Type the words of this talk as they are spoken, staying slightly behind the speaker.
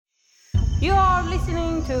You are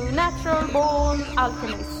listening to Natural Born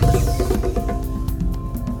Alchemist.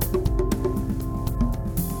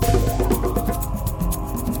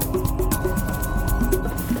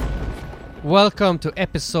 Welcome to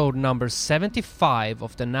episode number 75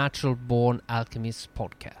 of the Natural Born Alchemist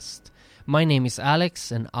podcast. My name is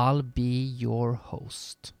Alex and I'll be your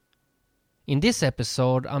host. In this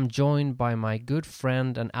episode, I'm joined by my good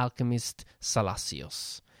friend and alchemist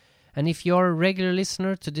Salacios. And if you're a regular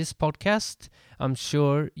listener to this podcast, I'm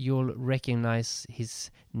sure you'll recognize his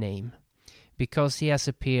name, because he has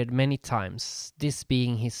appeared many times, this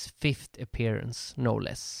being his 5th appearance, no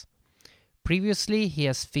less. Previously, he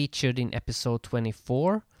has featured in episode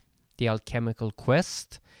 24, The Alchemical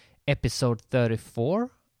Quest, episode 34,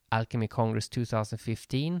 Alchemy Congress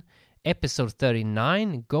 2015, episode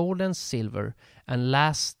 39, Gold and Silver, and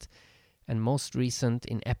last and most recent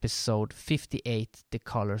in episode 58, The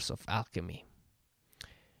Colors of Alchemy.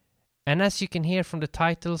 And as you can hear from the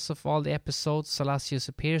titles of all the episodes Salacios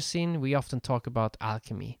appears in, we often talk about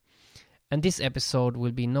alchemy. And this episode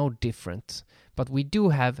will be no different, but we do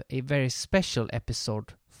have a very special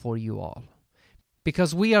episode for you all.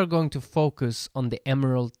 Because we are going to focus on the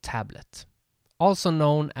Emerald Tablet, also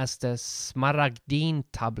known as the Smaragdine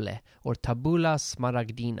Table or Tabula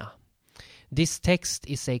Smaragdina. This text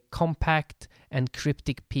is a compact and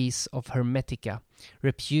cryptic piece of Hermetica,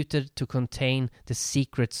 reputed to contain the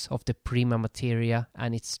secrets of the prima materia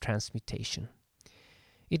and its transmutation.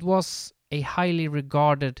 It was a highly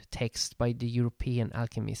regarded text by the European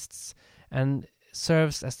alchemists and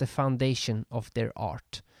serves as the foundation of their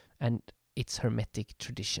art and its Hermetic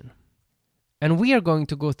tradition. And we are going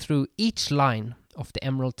to go through each line of the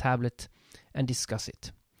Emerald Tablet and discuss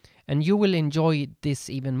it. And you will enjoy this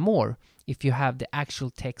even more if you have the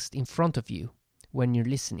actual text in front of you when you're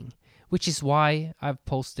listening, which is why I've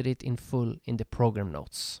posted it in full in the program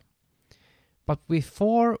notes. But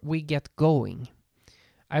before we get going,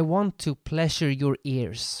 I want to pleasure your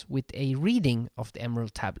ears with a reading of the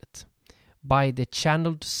Emerald Tablet by the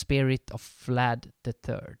channeled spirit of Vlad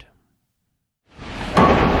III.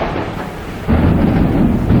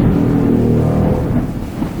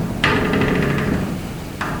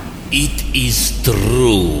 It is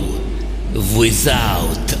true,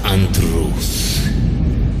 without untruth,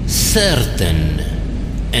 certain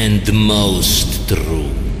and most true.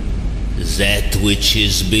 That which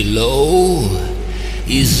is below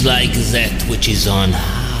is like that which is on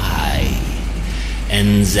high,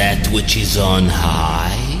 and that which is on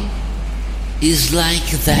high is like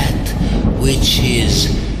that which is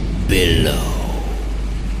below.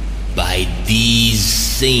 By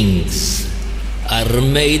these things are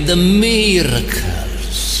made the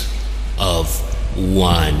miracles of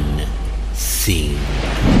one thing.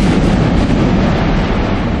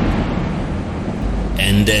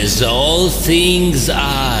 And as all things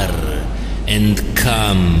are and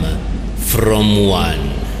come from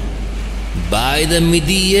one, by the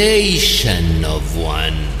mediation of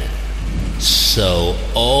one, so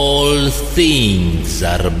all things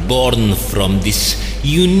are born from this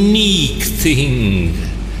unique thing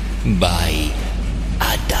by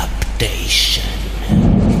adaptation.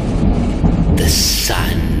 The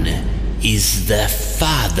sun is the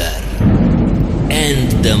father,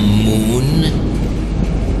 and the moon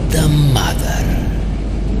the mother.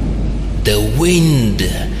 The wind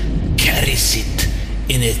carries it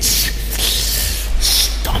in its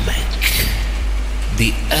stomach.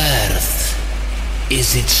 The earth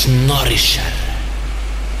is its nourisher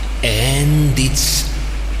and its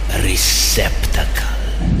receptacle.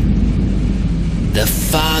 The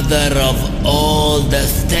father of all the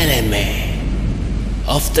theleme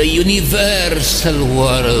of the universal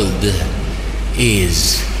world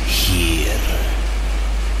is here.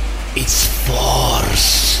 Its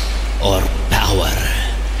force or power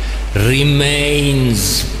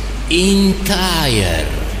remains entire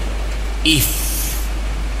if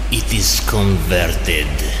it is converted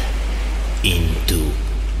into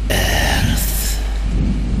earth.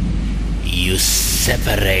 You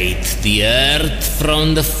separate the earth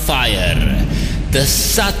from the fire, the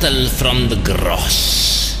subtle from the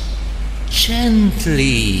gross,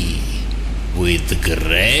 gently, with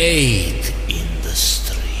great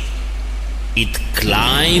industry. It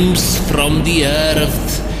climbs from the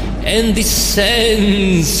earth and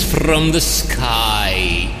descends from the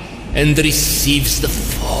sky and receives the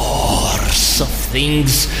force of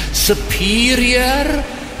things superior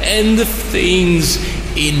and of things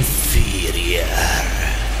inferior.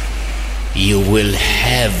 You will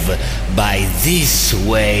have by this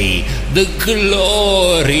way the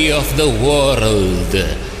glory of the world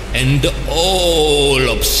and all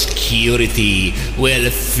obscurity will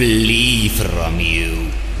flee from you.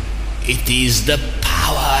 It is the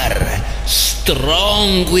power,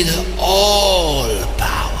 strong with all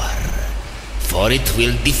power, for it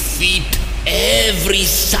will defeat every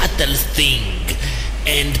subtle thing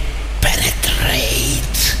and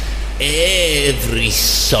penetrate every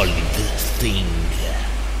solid thing.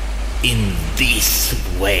 In this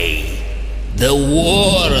way, the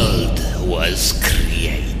world was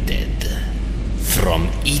created. From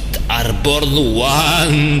it are born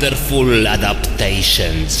wonderful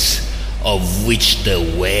adaptations, of which the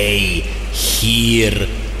way here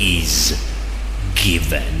is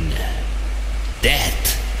given.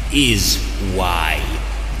 That is why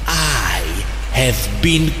I have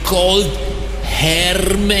been called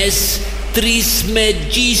Hermes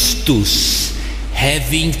Trismegistus,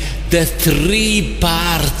 having the three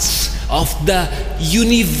parts of the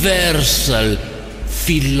universal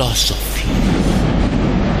philosophy.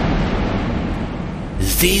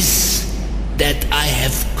 This that I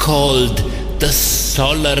have called the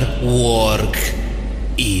solar work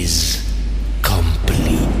is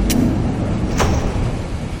complete.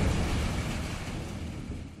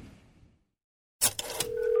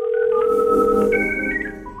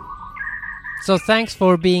 So thanks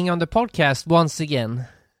for being on the podcast once again.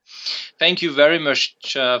 Thank you very much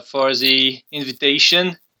for the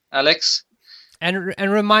invitation, Alex. And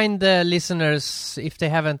remind the listeners, if they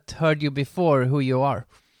haven't heard you before, who you are.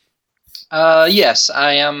 Yes,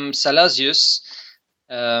 I am Salasius,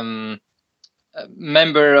 a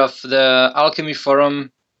member of the Alchemy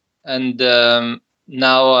Forum, and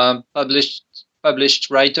now a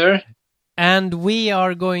published writer. And we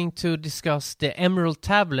are going to discuss the Emerald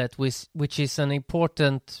Tablet, which is an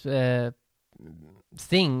important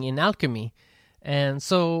thing in alchemy. And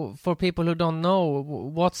so, for people who don't know,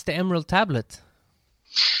 what's the Emerald Tablet?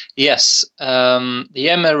 Yes, the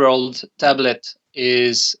Emerald Tablet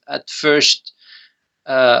is at first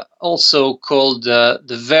also called the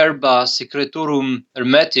Verba Secretorum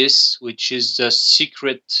Hermetis, which is the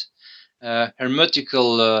secret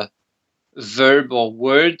hermetical verb or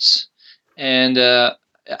words. And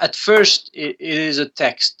at first it is a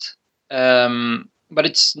text, but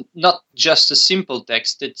it's not just a simple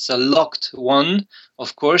text. It's a locked one,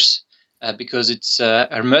 of course, because it's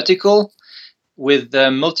hermetical, with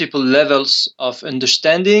multiple levels of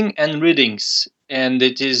understanding and readings. And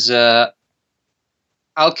it is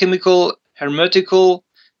alchemical, hermetical,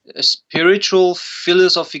 spiritual,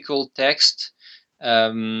 philosophical text,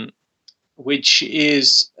 which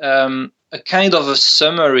is a kind of a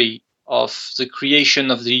summary of the creation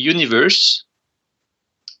of the universe,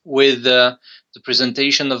 with the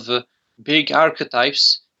presentation of big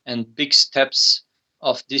archetypes and big steps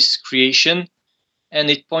of this creation. And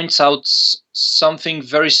it points out something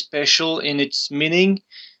very special in its meaning,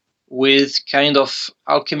 with kind of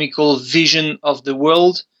alchemical vision of the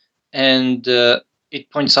world, and it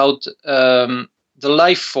points out the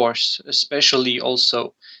life force, especially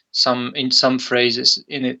also in some phrases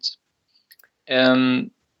in it.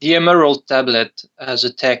 The Emerald Tablet as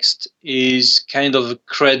a text is kind of a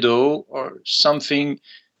credo, or something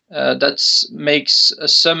that makes a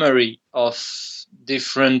summary of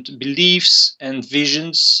different beliefs and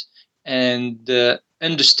visions and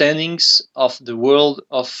understandings of the world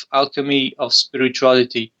of alchemy, of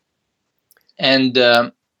spirituality. And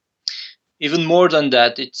even more than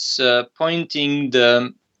that, it's pointing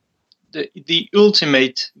the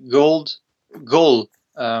ultimate goal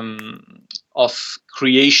of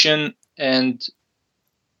creation, and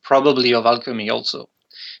probably of alchemy also,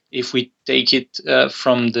 if we take it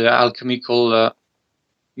from the alchemical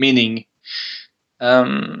meaning.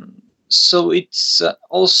 So it's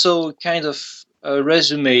also kind of a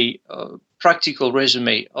resume, a practical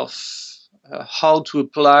resume of how to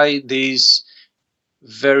apply these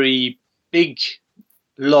very big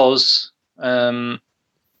laws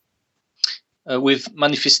with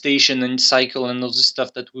manifestation and cycle and all this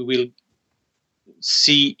stuff that we will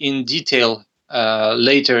see in detail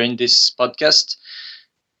later in this podcast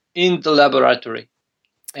in the laboratory.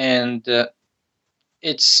 And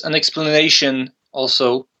it's an explanation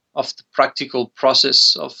also of the practical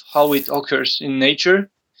process of how it occurs in nature,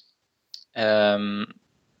 and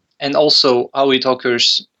also how it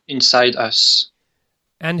occurs inside us.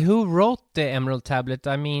 And who wrote the Emerald Tablet?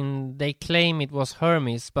 I mean, they claim it was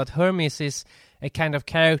Hermes, but Hermes is a kind of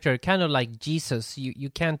character, kind of like Jesus. You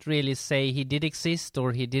can't really say he did exist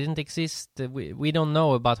or he didn't exist. We don't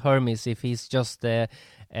know about Hermes, if he's just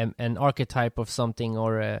an archetype of something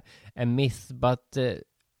or a myth. But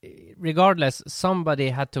regardless, somebody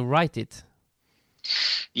had to write it.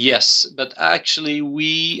 Yes, but actually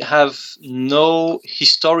we have no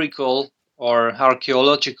historical or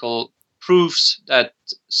archaeological proofs that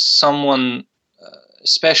someone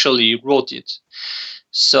especially wrote it.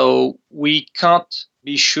 So we can't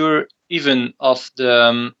be sure even of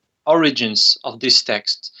the origins of this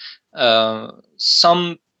text.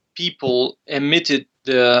 Some people emitted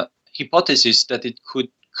the hypothesis that it could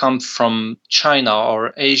come from China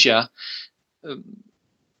or Asia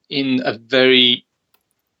in a very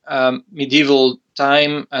medieval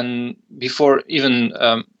time and before even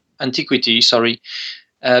antiquity,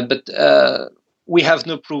 but we have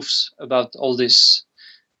no proofs about all this.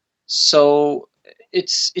 So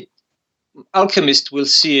alchemists will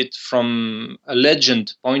see it from a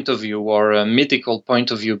legend point of view or a mythical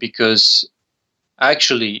point of view, because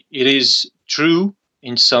actually it is true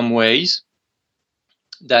in some ways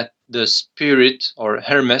that the spirit or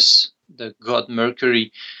Hermes, the god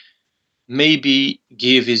Mercury, maybe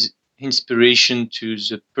give his inspiration to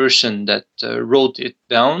the person that wrote it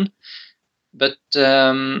down, but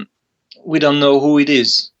we don't know who it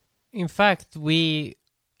is. In fact,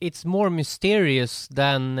 it's more mysterious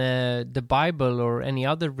than the Bible or any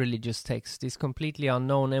other religious text. It's completely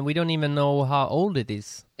unknown, and we don't even know how old it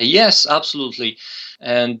is. Yes, absolutely.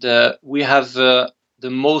 And we have the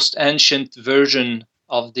most ancient version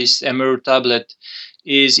of this emerald tablet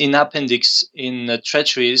is in appendix in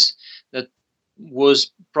treasuries that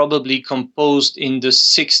was probably composed in the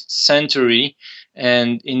 6th century,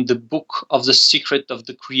 and in the book of the secret of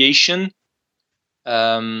the creation.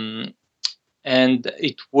 And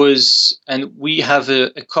we have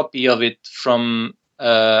a copy of it from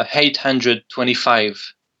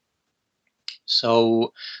 825.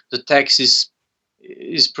 So the text is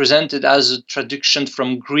presented as a traduction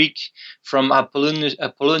from Greek from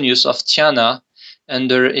Apollonius of Tyana,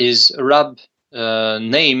 and there is a rab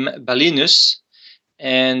name Balinus,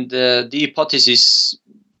 and the hypothesis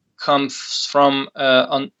comes from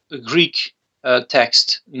a Greek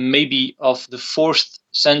text, maybe of the 4th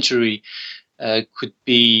century. Could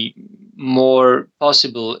be more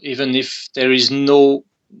possible, even if there is no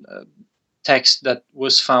text that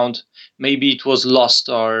was found. Maybe it was lost,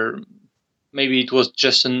 or maybe it was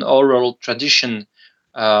just an oral tradition.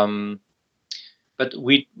 But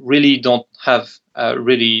we really don't have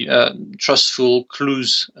really trustful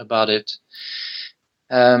clues about it.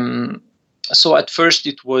 So at first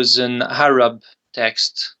it was an Arab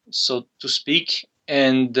text, so to speak,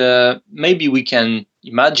 and maybe we can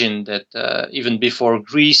imagine that even before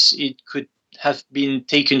Greece it could have been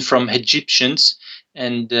taken from Egyptians,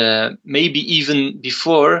 and maybe even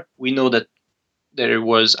before. We know that there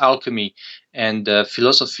was alchemy and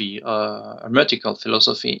philosophy, hermetical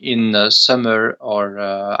philosophy in Sumer or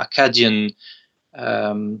Akkadian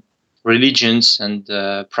religions and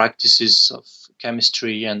practices of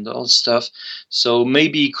chemistry and all stuff. So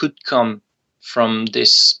maybe it could come from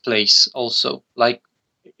this place also,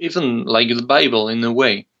 even like the Bible in a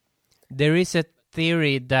way. There is a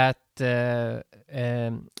theory that the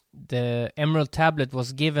emerald tablet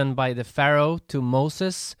was given by the Pharaoh to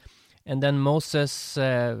Moses, and then Moses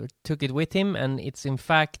took it with him, and it's in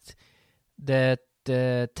fact the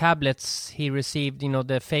tablets he received,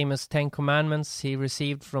 the famous 10 Commandments he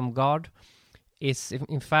received from God, is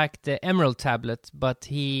in fact the emerald tablet, but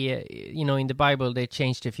he, in the Bible they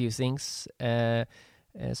changed a few things.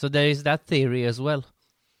 So there is that theory as well.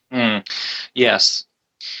 Yes.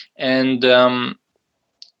 And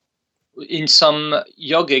in some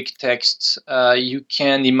yogic texts, you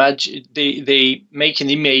can imagine, they make an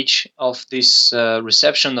image of this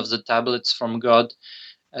reception of the tablets from God,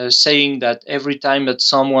 saying that every time that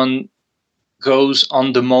someone goes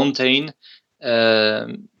on the mountain,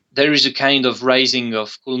 there is a kind of rising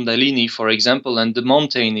of Kundalini, for example, and the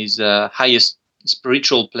mountain is the highest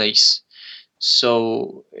spiritual place.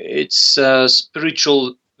 So it's a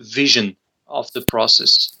spiritual vision of the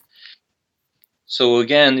process. So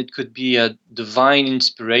again, it could be a divine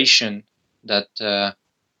inspiration that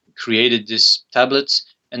created these tablets,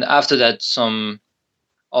 and after that some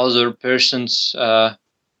other persons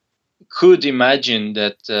could imagine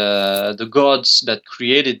that the gods that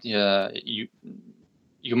created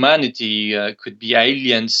humanity could be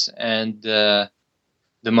aliens, and the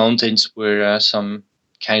mountains were some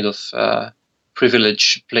kind of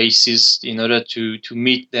privileged places in order to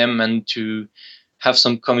meet them and to have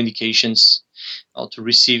some communications or to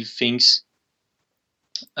receive things.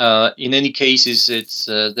 In any cases, it's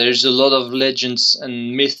there's a lot of legends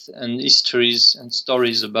and myth and histories and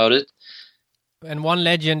stories about it. And one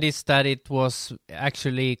legend is that it was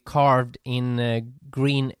actually carved in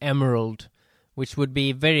green emerald, which would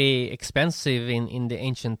be very expensive in the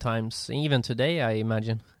ancient times, even today, I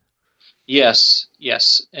imagine. Yes,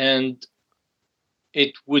 and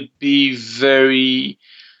it would be very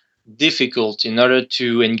difficult in order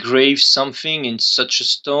to engrave something in such a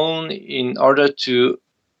stone in order to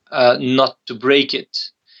not to break it.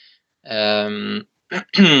 There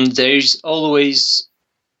is always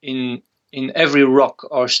in every rock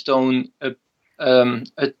or stone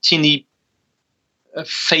a teeny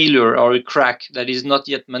failure or a crack that is not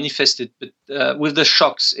yet manifested, but with the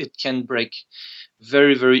shocks it can break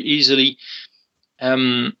very, very easily.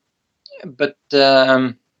 But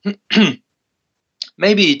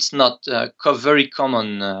maybe it's not very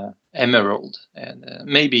common emerald, and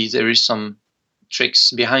maybe there is some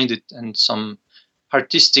tricks behind it and some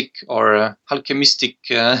artistic or alchemistic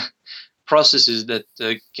processes that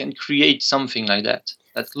can create something like that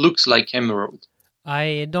looks like emerald.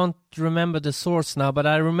 I don't remember the source now, but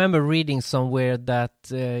I remember reading somewhere that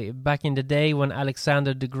back in the day when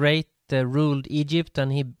Alexander the Great ruled Egypt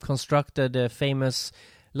and he constructed a famous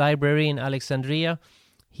library in Alexandria,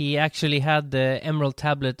 he actually had the emerald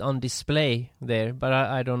tablet on display there, but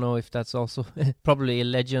I don't know if that's also probably a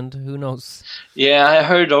legend. Who knows? Yeah, I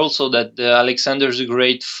heard also that Alexander the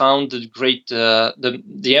Great found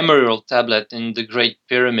the emerald tablet in the Great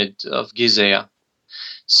Pyramid of Giza.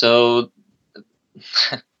 So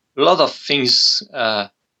a lot of things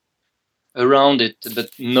around it, but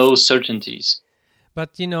no certainties.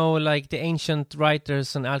 But like the ancient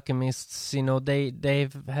writers and alchemists, they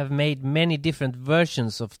have made many different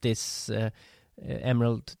versions of this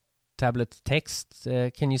emerald tablet text.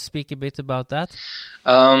 Can you speak a bit about that?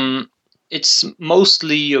 It's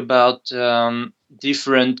mostly about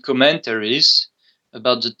different commentaries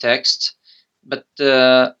about the text. But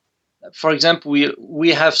for example, we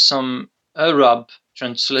have some Arab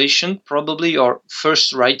translation, probably, or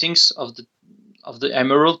first writings of the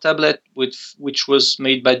emerald tablet, which was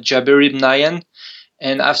made by Jabir ibn Nayyan,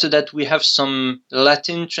 and after that we have some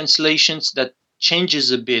Latin translations that changes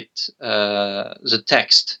a bit the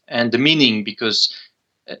text and the meaning, because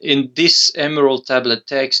in this emerald tablet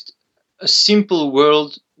text, a simple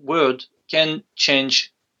word can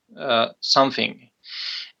change something.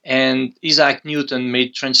 And Isaac Newton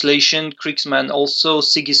made translation, Kriegsmann also,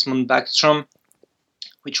 Sigismund Backstrom,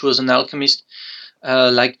 which was an alchemist,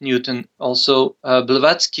 like Newton also,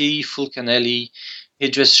 Blavatsky, Fulcanelli,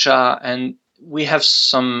 Idris Shah, and we have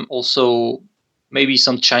some also, maybe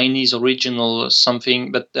some Chinese original or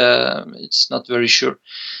something, but it's not very sure.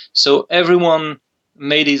 So everyone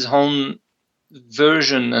made his own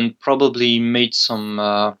version and probably made some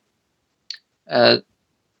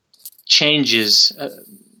changes.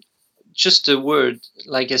 Just a word,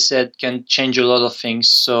 like I said, can change a lot of things.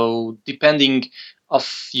 So depending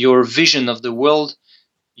of your vision of the world,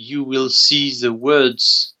 you will see the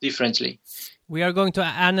words differently. We are going to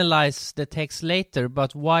analyze the text later,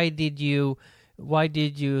 but why did you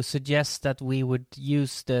suggest that we would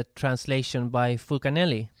use the translation by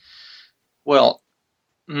Fulcanelli? Well,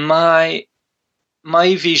 my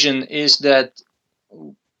vision is that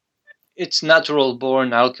it's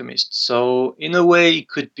natural-born alchemists. So in a way, it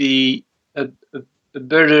could be a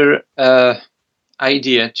better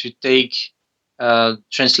idea to take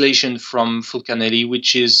translation from Fulcanelli,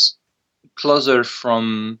 which is closer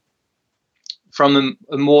from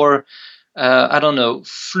a more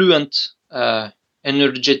fluent,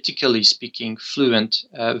 energetically speaking, fluent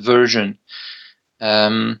version.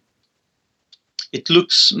 It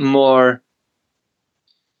looks more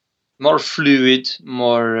fluid,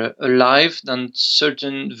 more alive than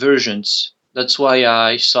certain versions. That's why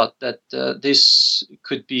I thought that this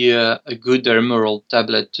could be a good emerald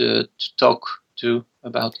tablet to talk to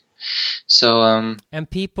about. So and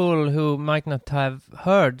people who might not have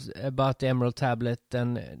heard about the emerald tablet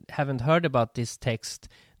and haven't heard about this text,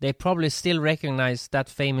 they probably still recognize that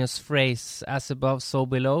famous phrase "as above, so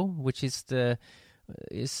below," which is the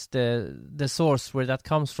source where that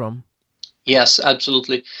comes from. Yes,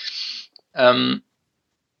 absolutely.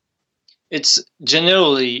 It's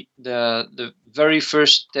generally the very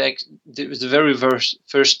first text, the very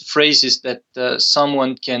first phrases that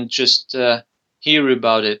someone can just hear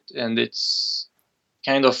about it, and it's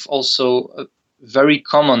kind of also a very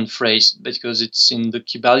common phrase because it's in the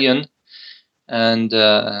Kybalion, and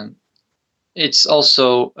it's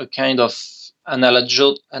also a kind of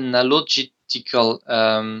analogical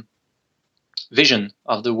vision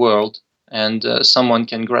of the world, and someone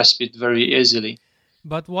can grasp it very easily.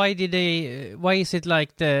 But why is it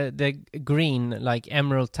like the green, like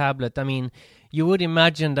emerald tablet? I mean, you would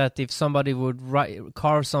imagine that if somebody would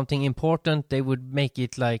carve something important, they would make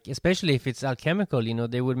it like, especially if it's alchemical,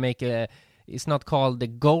 they would make it's not called the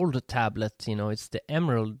gold tablet, it's the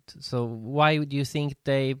emerald. So why do you think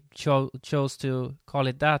they chose to call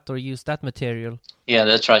it that or use that material? Yeah,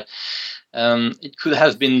 that's right. It could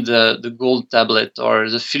have been the gold tablet or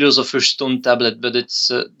the Philosopher's Stone tablet, but it's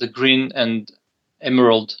the green and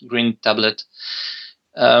emerald green tablet.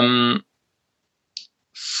 From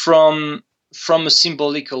a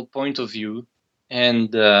symbolical point of view,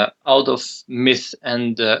 and out of myth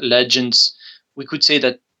and legends, we could say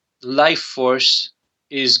that life force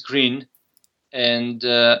is green, and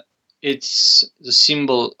it's the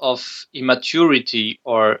symbol of immaturity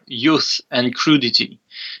or youth and crudity.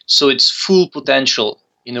 So it's full potential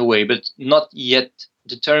in a way, but not yet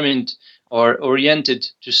determined or oriented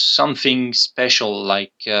to something special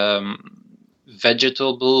like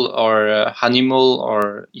vegetable or animal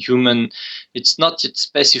or human. It's not yet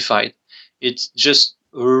specified. It's just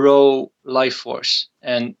raw life force.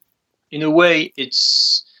 And in a way,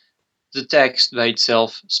 it's the text by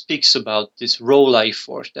itself speaks about this raw life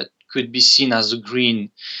force that could be seen as a greenness.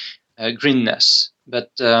 But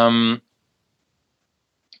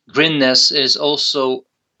greenness is also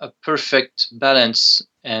a perfect balance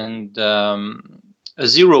and a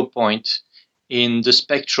 0 point in the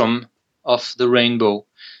spectrum of the rainbow.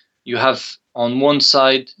 You have on one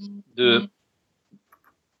side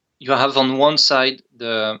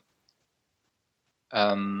the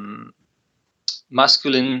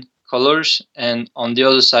masculine colors, and on the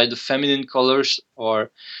other side the feminine colors,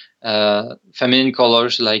 or feminine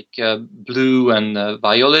colors like blue and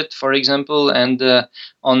violet, for example, and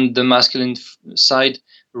on the masculine side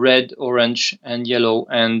red, orange, and yellow,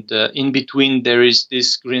 and in between there is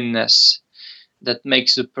this greenness that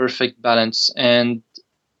makes the perfect balance. And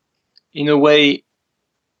in a way,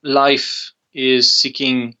 life is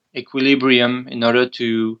seeking equilibrium in order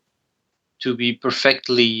to be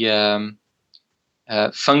perfectly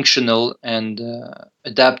functional and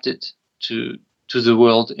adapted to the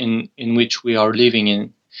world in which we are living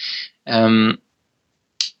in.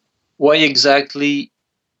 Why exactly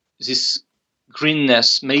this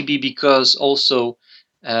greenness? Maybe because also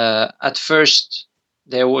at first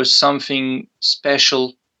there was something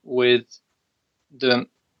special with the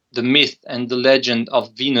myth and the legend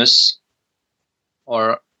of Venus,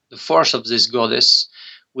 or the force of this goddess,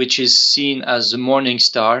 which is seen as the morning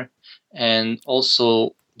star and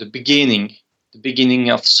also the beginning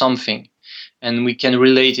of something. And we can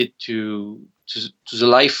relate it to the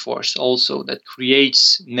life force also that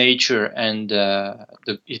creates nature, and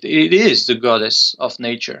it is the goddess of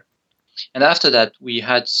nature. And after that, we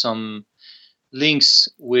had some links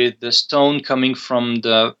with the stone coming from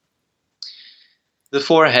the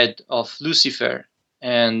forehead of Lucifer,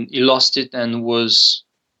 and he lost it and was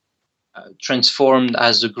transformed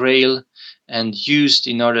as a grail and used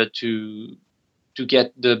in order to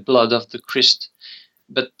get the blood of the Christ.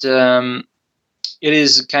 But it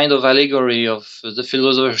is a kind of allegory of the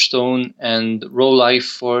Philosopher's Stone and raw life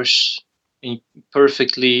force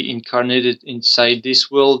perfectly incarnated inside this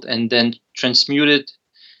world and then transmuted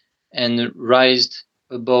and raised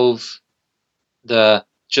above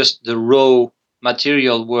just the raw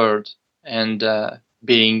material world and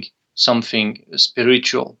being something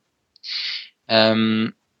spiritual.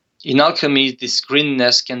 In alchemy, this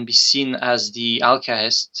greenness can be seen as the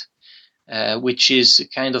alkahest, which is a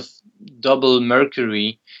kind of double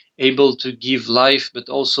Mercury, able to give life but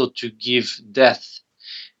also to give death.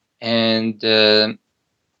 And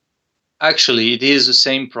actually, it is the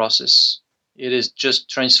same process. It is just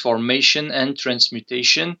transformation and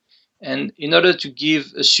transmutation. And in order to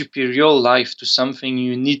give a superior life to something,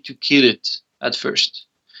 you need to kill it at first.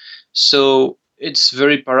 So it's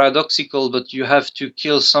very paradoxical, but you have to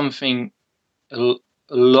kill something a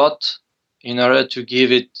lot in order to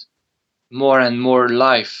give it more and more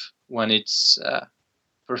life when it's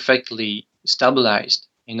perfectly stabilized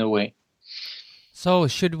in a way. So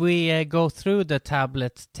should we go through the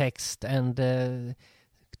tablet text and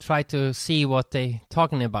try to see what they're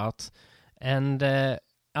talking about? And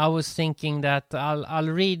I was thinking that I'll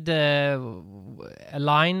read a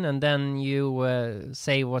line and then you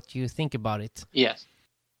say what you think about it. Yes.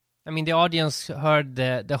 I mean, the audience heard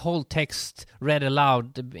the whole text read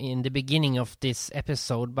aloud in the beginning of this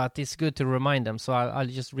episode, but it's good to remind them, so I'll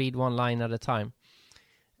just read one line at a time.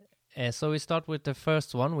 So we start with the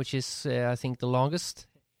first one, which is, I think, the longest.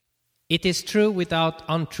 It is true without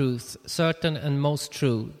untruth, certain and most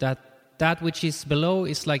true, that which is below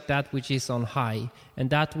is like that which is on high,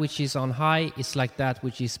 and that which is on high is like that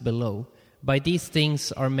which is below. By these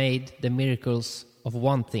things are made the miracles of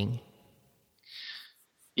one thing.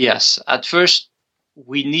 Yes, at first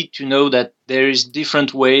we need to know that there is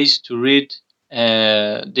different ways to read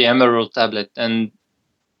the Emerald Tablet, and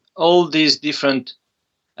all these different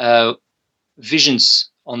visions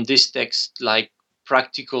on this text, like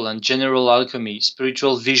practical and general alchemy,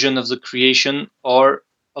 spiritual vision of the creation or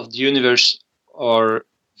of the universe, or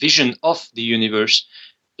vision of the universe,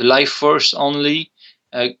 the life force only,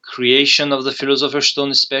 creation of the Philosopher's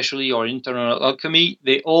Stone especially, or internal alchemy,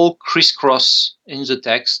 they all crisscross in the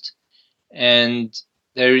text, and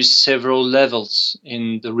there is several levels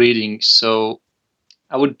in the reading. So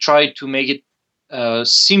I would try to make it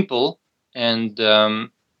simple, and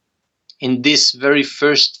in this very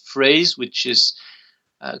first phrase, which is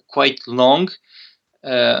quite long,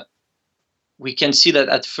 we can see that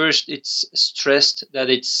at first it's stressed that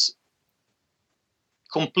it's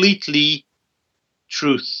completely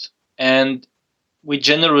truth, and we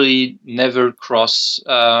generally never cross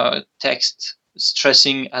text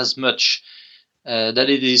stressing as much that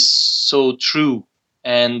it is so true,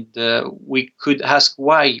 and we could ask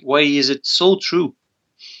why is it so true,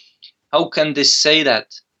 how can they say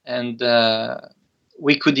that, and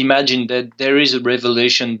we could imagine that there is a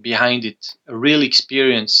revelation behind it, a real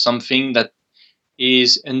experience, something that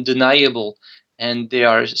is undeniable, and they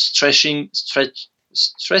are stressing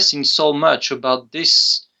so much about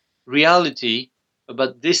this reality,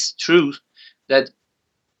 about this truth, that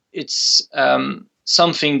it's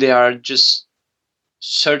something they are just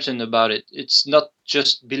certain about it. It's not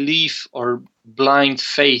just belief or blind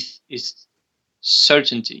faith, it's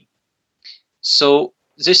certainty. So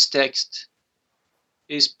this text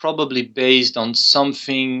is probably based on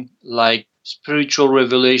something like spiritual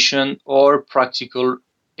revelation or practical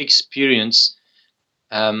experience,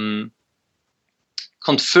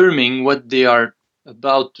 confirming what they are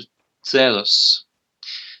about to tell us.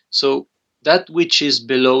 So that which is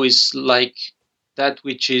below is like that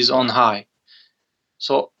which is on high.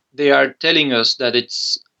 So they are telling us that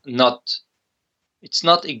it's not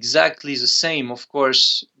exactly the same, of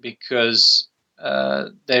course, because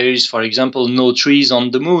there is, for example, no trees on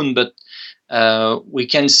the moon, but we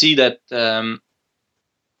can see that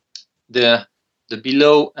the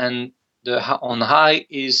below and the on high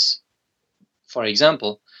is, for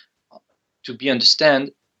example, to be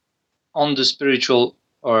understood on the spiritual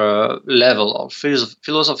or level or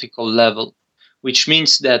philosophical level, which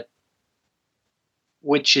means that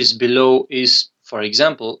which is below is, for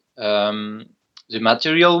example, the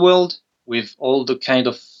material world with all the kind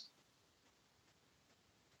of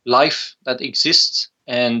life that exists,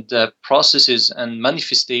 and processes and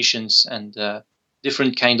manifestations and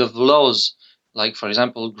different kind of laws, like, for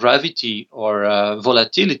example, gravity or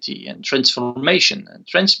volatility and transformation and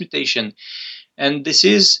transmutation. And this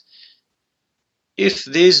is, if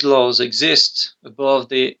these laws exist above,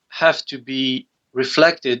 they have to be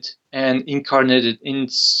reflected and incarnated in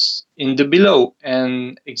the below,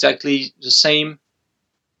 and exactly the same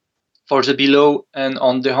for the below and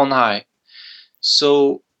on the on high.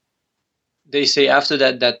 So they say after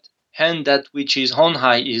that and that which is on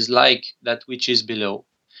high is like that which is below.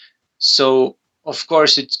 So of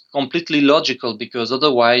course it's completely logical, because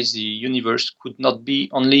otherwise the universe could not be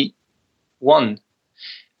only one.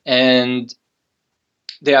 And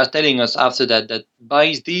they are telling us after that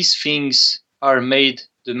by these things are made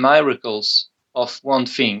the miracles of one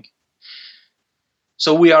thing.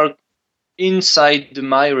 So we are inside the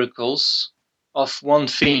miracles of one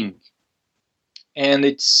thing, and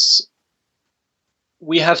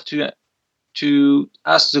we have to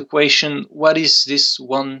ask the question, what is this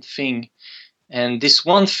one thing? And this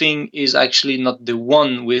one thing is actually not the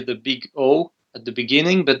one with the big O at the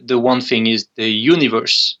beginning, but the one thing is the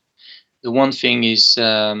universe. The one thing is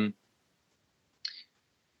the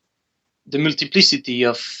multiplicity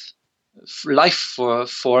of life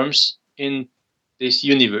forms in this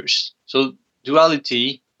universe. So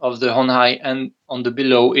duality of the on high and on the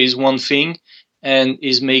below is one thing, and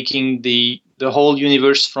is making the whole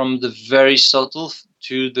universe from the very subtle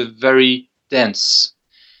to the very dense.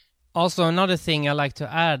 Also, another thing I like to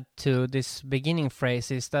add to this beginning phrase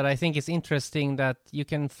is that I think it's interesting that you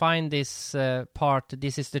can find this part,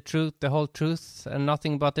 this is the truth, the whole truth, and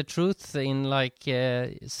nothing but the truth, in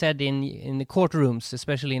said in the courtrooms,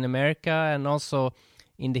 especially in America, and also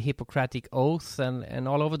in the Hippocratic Oath, and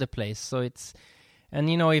all over the place. So it's, and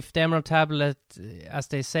if the Emerald Tablet, as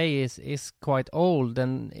they say, is quite old,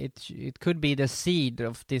 then it could be the seed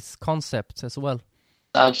of this concept as well.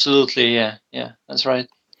 Absolutely, yeah, that's right.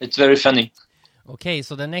 It's very funny. Okay,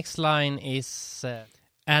 so the next line is,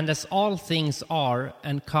 and as all things are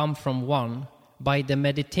and come from one, by the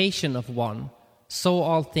meditation of one, so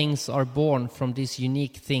all things are born from this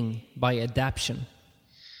unique thing by adaptation.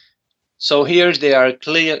 So here they are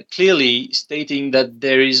clearly stating that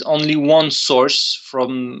there is only one source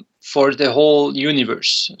for the whole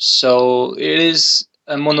universe. So it is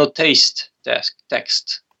a monotheist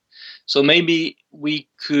text. So maybe we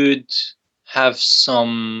could have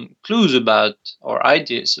some clues about or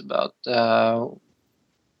ideas about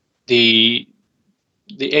the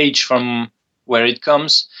age from where it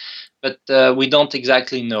comes, but we don't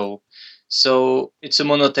exactly know. So it's a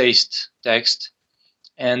monotheist text.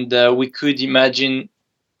 And we could imagine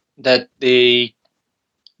that they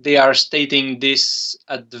are stating this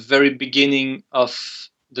at the very beginning of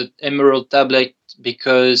the Emerald Tablet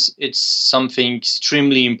because it's something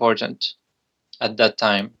extremely important at that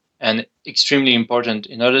time, and extremely important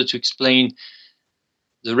in order to explain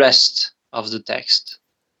the rest of the text.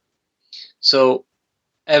 So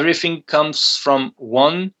everything comes from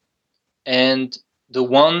one, and the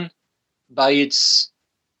one, by its,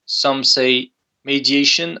 some say,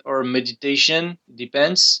 mediation or meditation,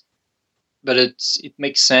 depends, but it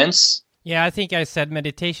makes sense. Yeah, I think I said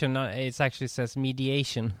meditation. It actually says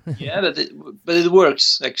mediation. Yeah, but it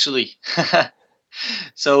works actually.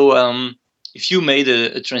 So if you made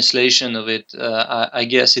a translation of it, I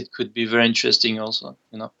guess it could be very interesting also.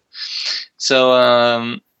 So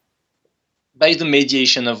by the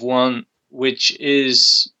mediation of one, which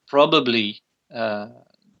is probably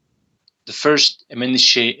the first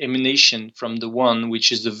emanation from the one,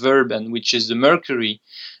 which is the verb and which is the Mercury,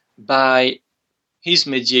 by his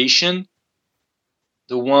mediation,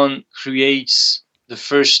 the one creates the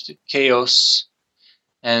first chaos,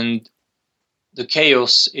 and the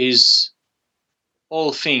chaos is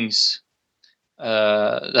all things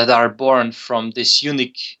that are born from this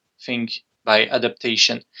unique thing by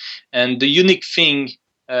adaptation. And the unique thing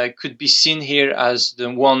could be seen here as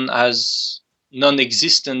the one as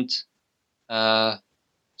non-existent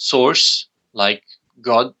source, like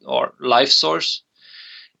God or life source,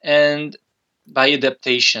 and by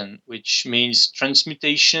adaptation, which means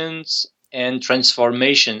transmutations and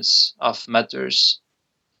transformations of matters.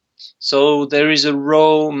 So there is a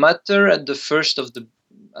raw matter at the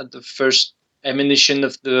first emanation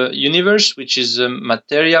of the universe, which is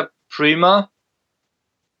materia prima,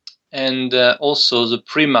 and also the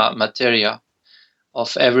prima materia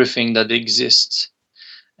of everything that exists.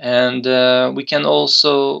 And we can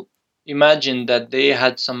also imagine that they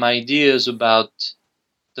had some ideas about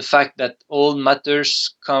the fact that all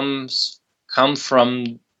matters come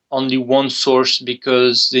from only one source,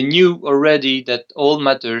 because they knew already that all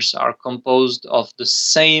matters are composed of the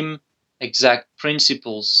same exact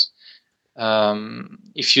principles.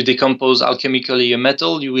 If you decompose alchemically a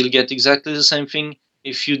metal, you will get exactly the same thing.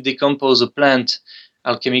 If you decompose a plant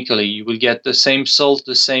alchemically, you will get the same salt,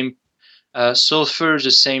 the same sulfur,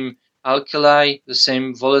 the same alkali, the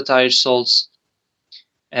same volatile salts,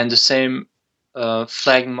 and the same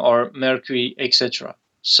phlegm or mercury, etc.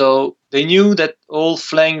 So they knew that all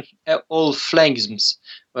phlegms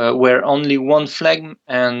were only one phlegm,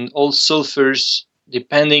 and all sulfurs,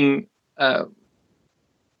 depending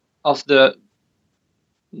of the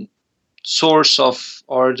source of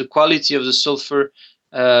or the quality of the sulfur,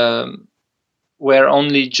 were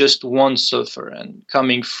only just one sulfur, and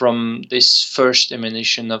coming from this first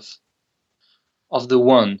emanation of the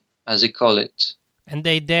one, as they call it. And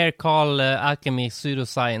they dare call alchemy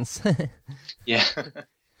pseudoscience. Yeah.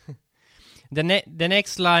 The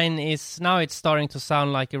next line is, now it's starting to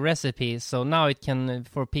sound like a recipe. So now it can,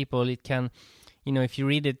 for people, it can, if you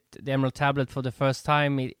read it, the Emerald Tablet for the first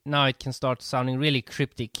time, now it can start sounding really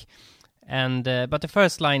cryptic. And but the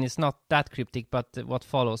first line is not that cryptic, but what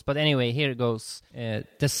follows. But anyway, here it goes.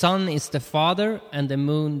 The sun is the father and the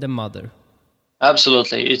moon the mother.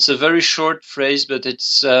 Absolutely. It's a very short phrase, but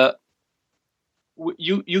it's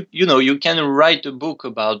you can write a book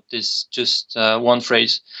about this just one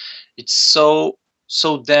phrase. It's so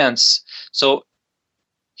dense. So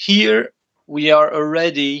here we are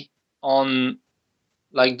already on,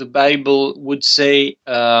 like the Bible would say,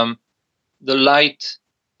 the light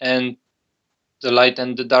and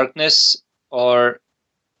the darkness, or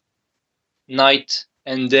night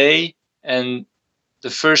and day, and the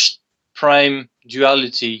first prime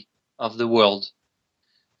duality of the world.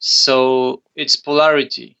 So it's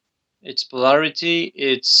polarity. It's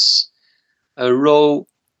a raw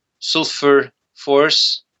sulfur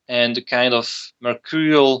force and a kind of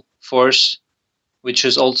mercurial force, which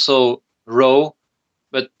is also raw,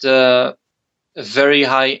 but very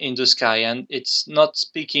high in the sky. And it's not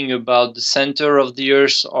speaking about the center of the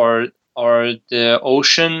earth or the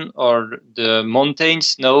ocean or the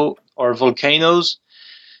mountains, no, or volcanoes.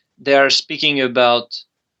 They are speaking about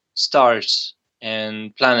stars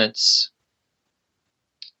and planets.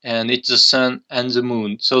 and it's the sun and the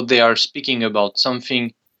moon. So they are speaking about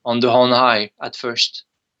something on the on high at first.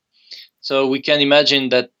 So we can imagine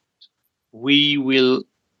that we will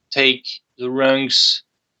take the rungs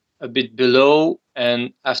a bit below,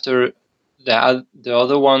 and after the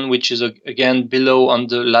other one, which is again below on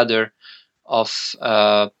the ladder of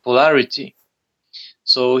polarity.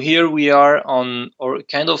 So here we are on or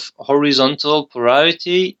kind of horizontal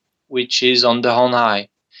polarity, which is on the on high,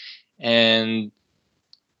 and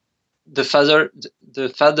the father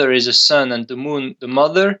is the sun and the moon the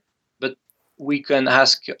mother. But we can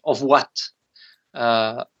ask of what?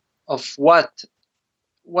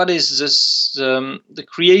 What is this? The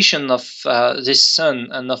creation of this sun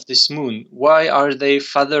and of this moon. Why are they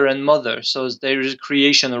father and mother? So there is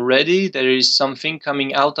creation already. There is something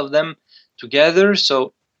coming out of them together.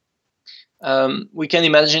 So we can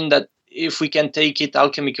imagine that if we can take it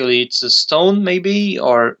alchemically, it's a stone maybe,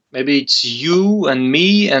 or maybe it's you and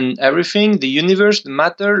me and everything, the universe, the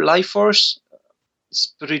matter, life force,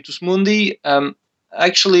 spiritus mundi.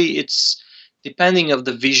 Actually, it's depending of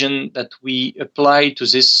the vision that we apply to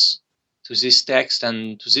this text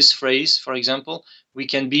and to this phrase. For example, we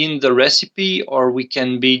can be in the recipe, or we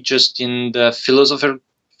can be just in the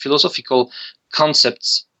philosophical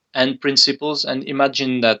concepts and principles, and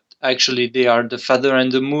imagine that actually they are the father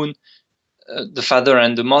and the moon, the father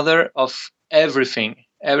and the mother of everything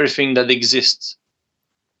that exists,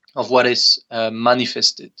 of what is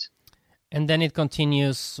manifested. And then it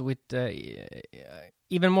continues with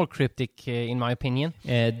even more cryptic, in my opinion.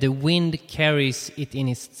 The wind carries it in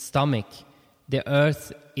its stomach. The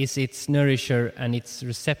earth is its nourisher and its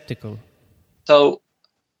receptacle. So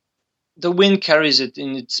the wind carries it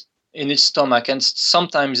in its stomach, and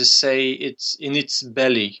sometimes they say it's in its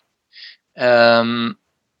belly.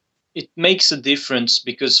 It makes a difference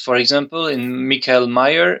because, for example, in Michael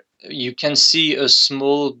Mayer, you can see a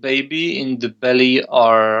small baby in the belly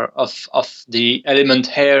of the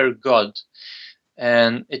element air god,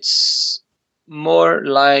 and it's more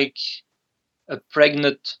like a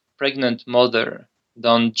pregnant mother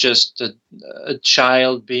than just a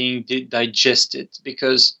child being digested,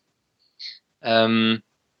 because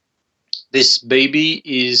this baby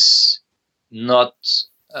is not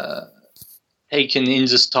taken in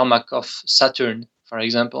the stomach of Saturn, for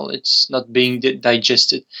example. It's not being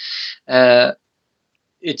digested.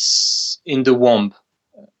 It's in the womb,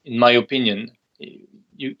 in my opinion.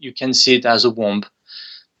 You can see it as a womb.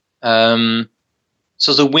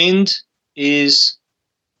 So the wind is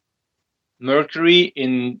Mercury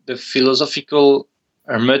in the philosophical,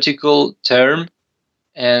 hermetical term,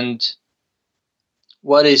 and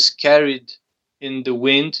what is carried in the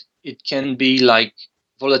wind, it can be like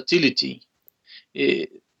volatility,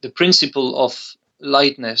 the principle of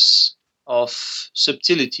lightness, of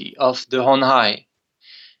subtlety, of the on high.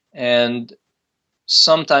 And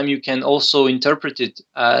sometimes you can also interpret it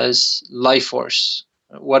as life force,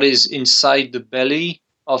 what is inside the belly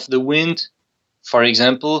of the wind. For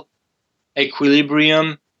example,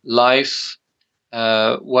 equilibrium, life,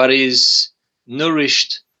 what is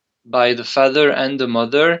nourished by the father and the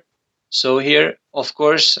mother. So here, of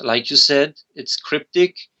course, like you said, it's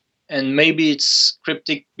cryptic, and maybe it's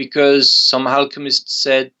cryptic because some alchemists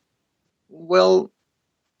said, well,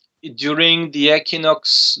 during the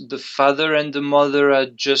equinox, the father and the mother are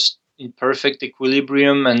just in perfect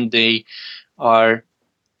equilibrium, and they are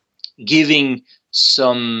giving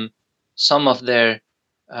some of their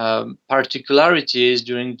particularities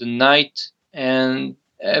during the night, and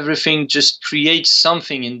everything just creates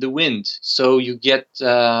something in the wind. So you get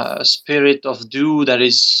a spirit of dew that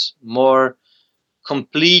is more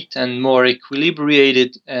complete and more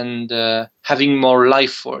equilibrated, and having more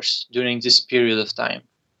life force during this period of time,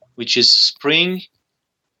 which is spring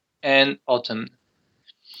and autumn.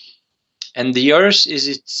 And the earth is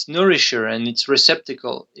its nourisher and its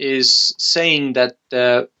receptacle, is saying that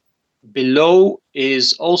below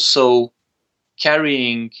is also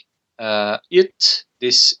carrying it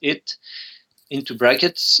into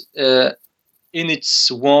brackets in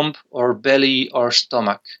its womb or belly or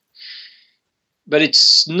stomach, but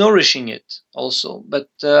it's nourishing it also. But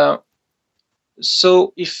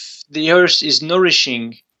so if the earth is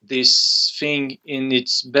nourishing this thing in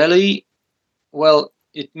its belly, well,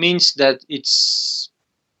 it means that it's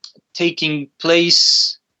taking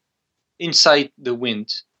place inside the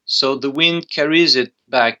wind. So the wind carries it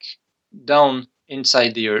back down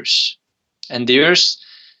inside the earth, and the earth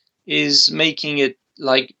is making it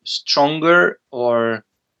like stronger or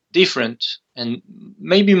different and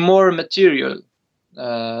maybe more material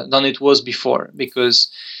than it was before,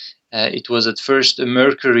 because it was at first a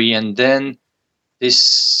Mercury, and then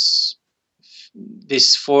this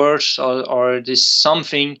this force or this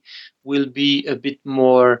something will be a bit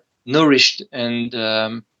more nourished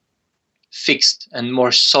and fixed and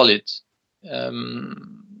more solid.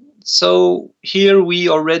 So here we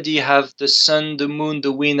already have the sun, the moon,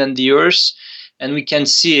 the wind, and the earth, and we can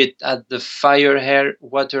see it at the fire, air,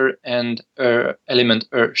 water, and element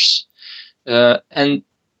earth. And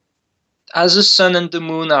as the sun and the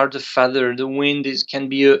moon are the father, the wind can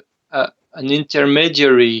be an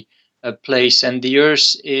intermediary place, and the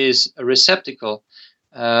earth is a receptacle.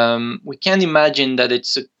 We can imagine that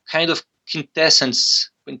it's a kind of quintessence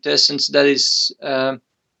that is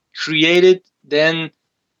created, then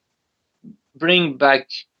bring back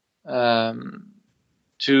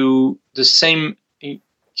to the same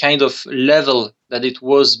kind of level that it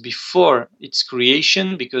was before its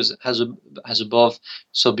creation, because as above,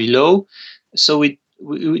 so below. So it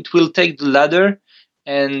will take the ladder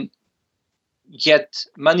and get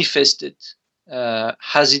manifested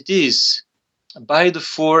as it is by the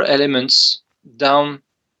four elements down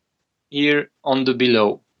here on the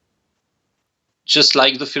below, just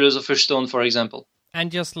like the Philosopher's Stone, for example. And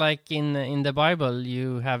just like in the Bible,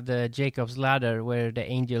 you have the Jacob's ladder where the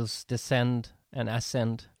angels descend and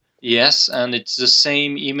ascend. Yes, and it's the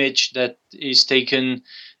same image that is taken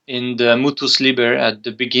in the Mutus Liber at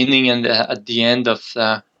the beginning and at the end of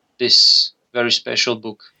this very special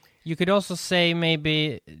book. You could also say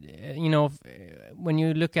maybe, when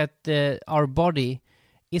you look at our body,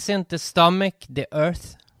 isn't the stomach the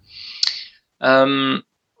earth?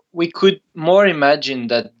 We could more imagine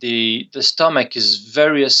that the stomach is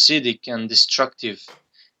very acidic and destructive.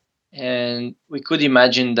 And we could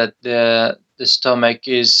imagine that the stomach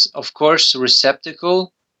is, of course,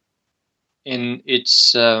 receptacle in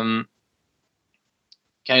its kind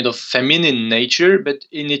of feminine nature, but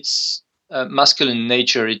in its masculine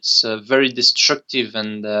nature, it's very destructive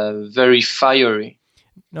and very fiery.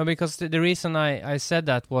 No, because the reason I said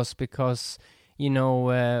that was because,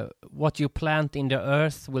 what you plant in the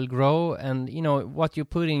earth will grow, and, what you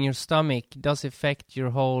put in your stomach does affect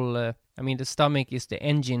your whole... the stomach is the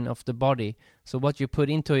engine of the body, so what you put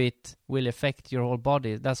into it will affect your whole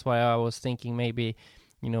body. That's why I was thinking maybe,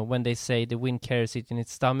 when they say the wind carries it in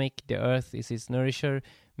its stomach, the earth is its nourisher,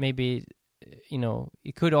 maybe,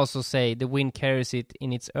 it could also say the wind carries it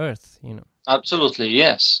in its earth, Absolutely,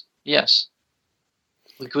 yes.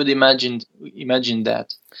 We could imagine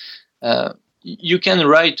that. You can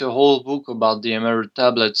write a whole book about the Emerald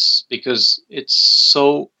Tablets, because it's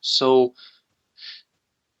so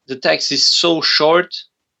the text is so short,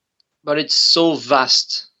 but it's so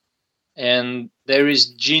vast, and there is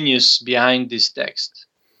genius behind this text.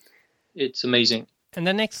 It's amazing. And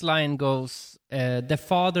the next line goes, the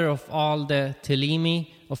father of all the telemi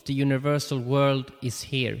of the universal world is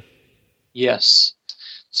here. Yes.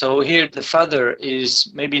 So here the father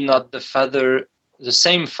is maybe not the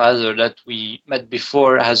same father that we met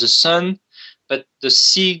before as a son, but the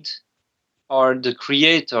seed or the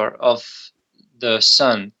creator of the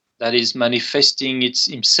son that is manifesting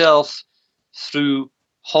himself through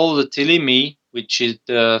all the telemi, which is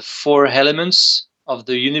the four elements of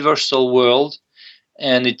the universal world,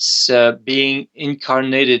 and it's being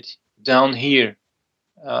incarnated down here.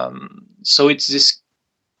 So it's this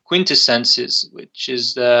quintessences, which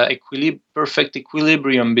is the perfect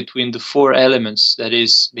equilibrium between the four elements that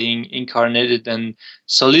is being incarnated and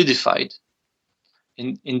solidified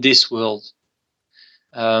in this world.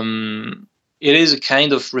 It is a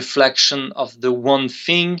kind of reflection of the one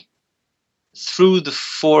thing through the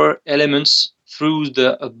four elements, through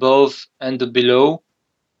the above and the below,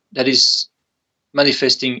 that is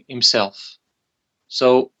manifesting himself.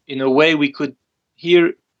 So in a way we could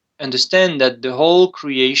here understand that the whole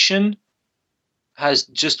creation has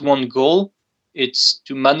just one goal. It's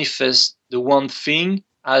to manifest the one thing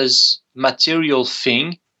as material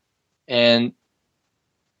thing, and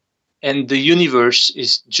the universe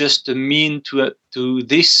is just a mean to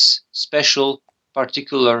this special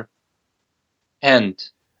particular end.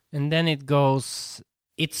 And then it goes,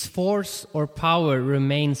 its force or power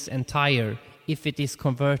remains entire if it is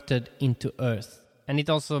converted into earth. And it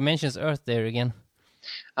also mentions earth there again.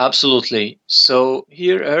 Absolutely. So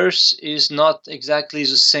here earth is not exactly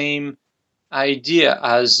the same idea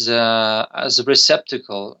as a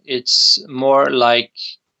receptacle. It's more like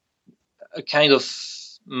a kind of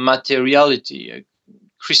materiality, a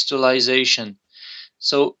crystallization.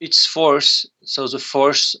 So its force, so the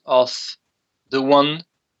force of the one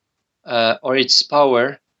or its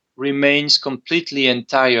power remains completely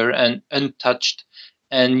entire and untouched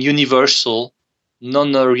and universal,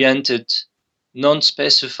 non-oriented,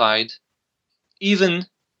 non-specified. Even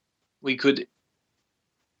we could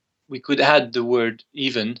we could add the word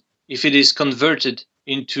even, if it is converted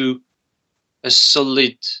into a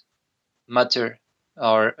solid matter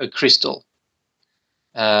or a crystal.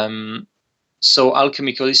 So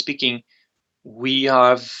alchemically speaking, we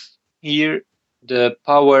have here the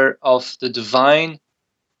power of the divine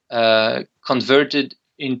converted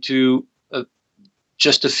into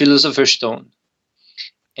just a philosopher's stone.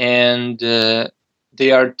 And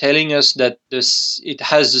they are telling us that it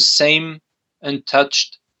has the same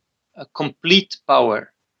untouched, complete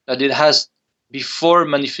power that it has before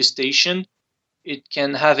manifestation. It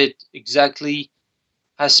can have it exactly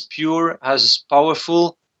as pure, as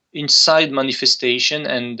powerful inside manifestation,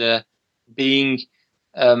 and being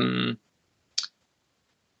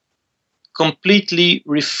completely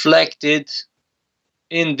reflected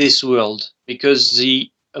in this world, because the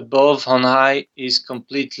above on high is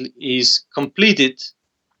completed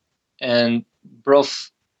and brought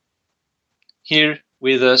here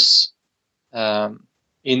with us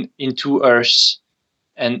into earth,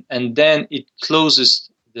 and then it closes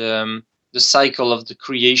the cycle of the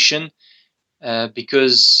creation,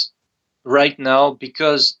 because right now,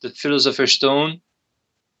 because the philosopher's stone,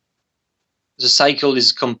 the cycle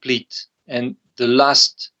is complete, and the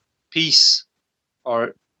last piece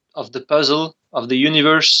of the puzzle of the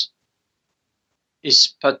universe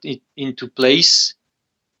is put into place,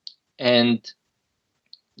 and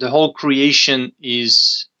the whole creation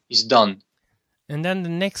is done. And then the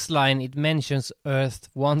next line, it mentions Earth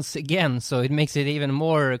once again, so it makes it even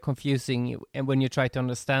more confusing when you try to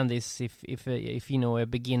understand this. If you know, a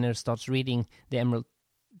beginner starts reading the Emerald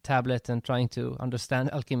Tablet and trying to understand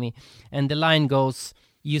alchemy, and the line goes,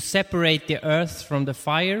 "You separate the earth from the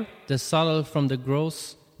fire, the subtle from the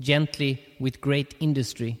gross, gently with great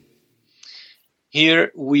industry."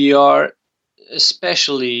 Here we are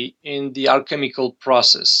especially in the alchemical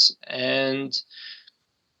process, and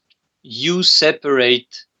you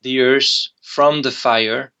separate the earth from the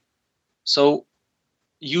fire. So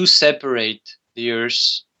you separate the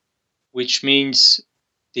earth, which means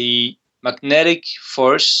the magnetic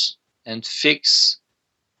force and fix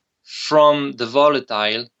from the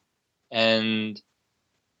volatile and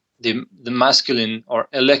the masculine or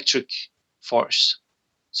electric force.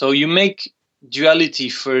 So you make duality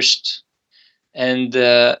first, and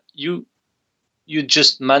you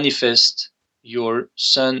just manifest your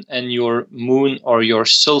sun and your moon, or your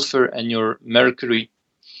sulfur and your mercury,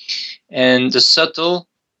 and the subtle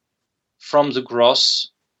from the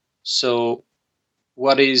gross. So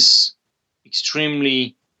what is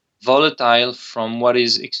extremely volatile from what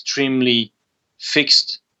is extremely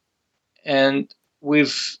fixed, and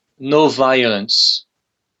with no violence,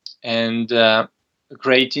 and a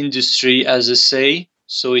great industry, as I say.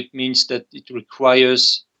 So it means that it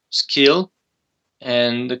requires skill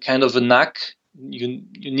and a kind of a knack. You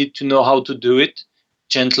need to know how to do it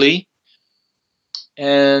gently,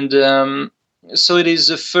 and so it is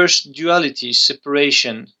the first duality,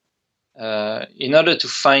 separation. In order to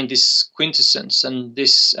find this quintessence and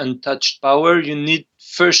this untouched power, you need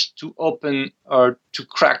first to open or to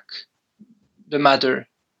crack the matter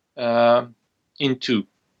into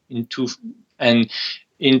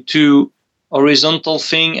horizontal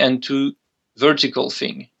thing and to vertical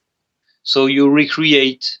thing. So you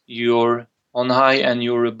recreate your on high and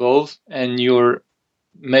your above and your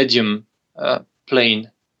medium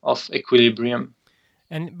plane of equilibrium.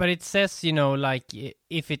 But it says, you know, like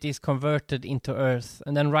if it is converted into earth,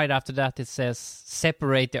 and then right after that it says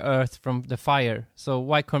separate the earth from the fire. So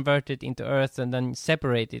why convert it into earth and then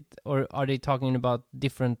separate it? Or are they talking about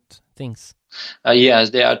different things? Yes,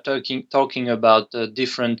 they are talking about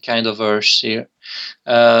different kind of earth here.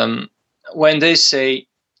 When they say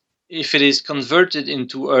if it is converted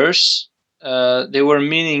into earth, they were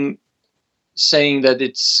saying that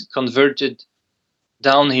it's converted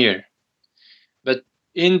down here. But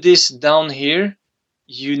in this down here,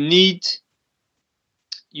 you need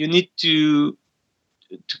to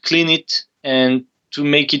clean it and to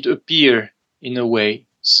make it appear in a way.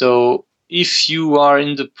 So if you are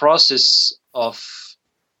in the process of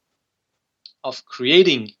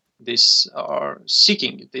creating this or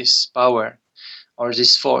seeking this power or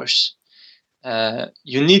this force,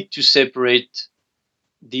 you need to separate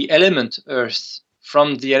the element earth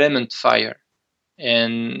from the element fire,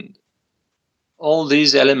 and all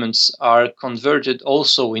these elements are converted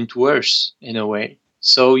also into earth in a way.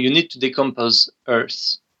 So you need to decompose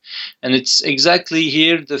earth, and it's exactly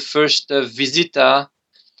here the first visita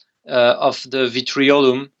of the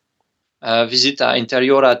Vitriolum, visita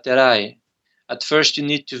interiora terrae. At first you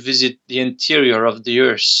need to visit the interior of the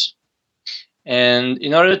earth, and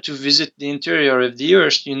in order to visit the interior of the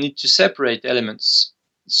earth you need to separate elements.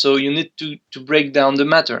 So you need to break down the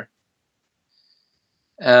matter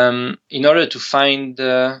in order to find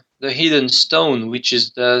the hidden stone, which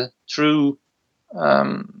is the true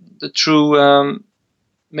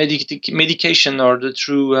medication, or the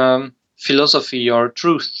true philosophy or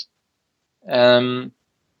truth, in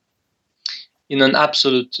an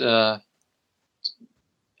absolute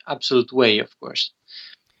way, of course.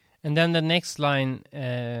 And then the next line,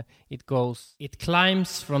 it goes, "It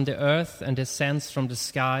climbs from the earth and descends from the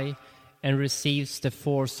sky and receives the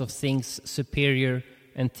force of things superior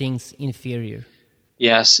and things inferior."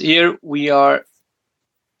 Yes, here we are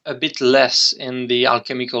a bit less in the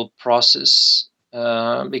alchemical process,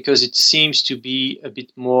 because it seems to be a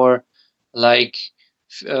bit more like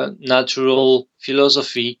natural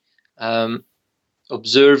philosophy,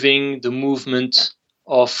 observing the movement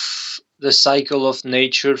of the cycle of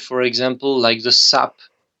nature, for example, like the sap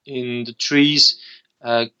in the trees,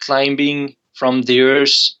 climbing from the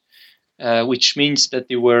earth, which means that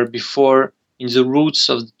they were before in the roots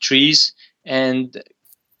of the trees and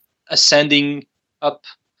ascending up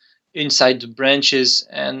inside the branches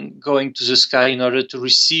and going to the sky in order to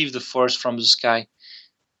receive the force from the sky.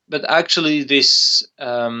 But actually this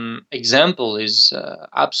example is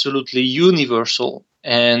absolutely universal,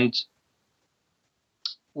 and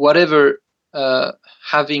whatever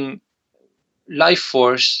having life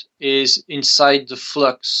force is inside the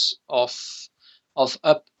flux of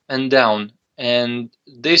up and down, and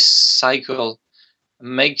this cycle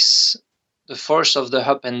makes the force of the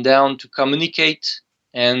up and down to communicate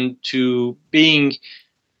and to being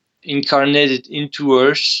incarnated into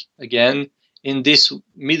Earth again in this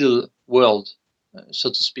middle world, so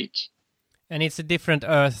to speak. And it's a different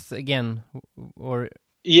Earth again, or...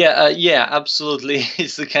 Yeah, absolutely.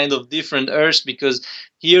 It's a kind of different Earth, because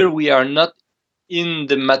here we are not in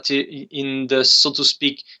the so to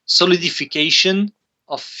speak solidification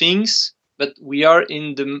of things, but we are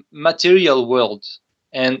in the material world,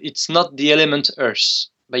 and it's not the element Earth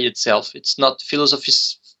by itself. It's not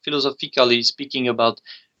philosophically speaking about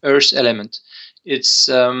Earth element. It's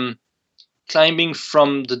climbing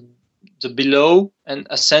from the below and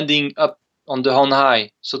ascending up on the on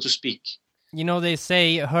high, so to speak. You know, they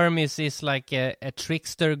say Hermes is like a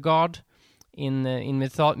trickster god in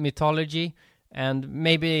mythology, and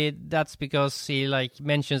maybe that's because he like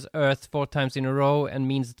mentions Earth 4 times in a row and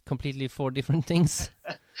means completely 4 different things.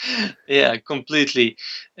 Yeah, completely.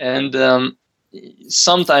 And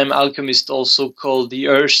sometimes alchemists also call the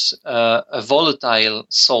Earth a volatile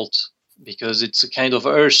salt, because it's a kind of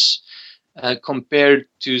earth compared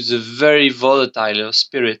to the very volatile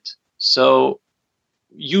spirit. So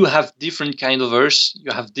you have different kind of earth,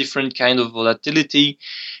 you have different kind of volatility,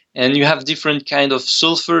 and you have different kind of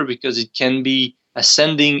sulfur, because it can be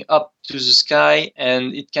ascending up to the sky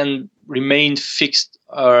and it can remain fixed.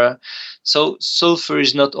 So sulfur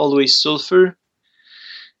is not always sulfur,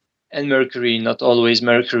 and mercury not always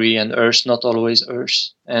mercury, and earth not always earth,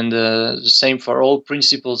 and the same for all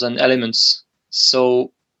principles and elements.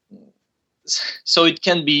 So it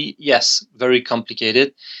can be, yes, very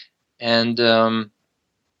complicated, and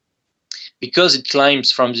because it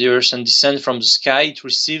climbs from the earth and descends from the sky, it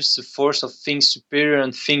receives the force of things superior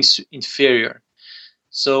and things inferior.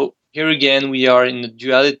 So here again we are in a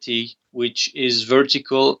duality which is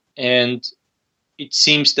vertical, and it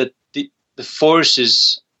seems that the force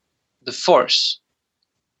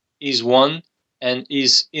is one and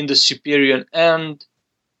is in the superior and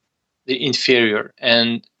the inferior.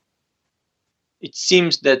 And it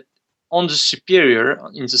seems that on the superior,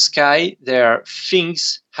 in the sky, there are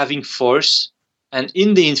things having force, and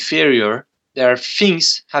in the inferior, there are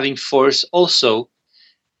things having force also,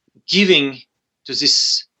 giving to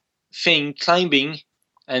this thing climbing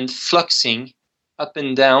and fluxing up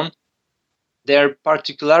and down their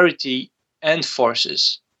particularity and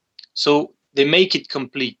forces. So they make it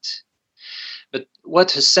complete. But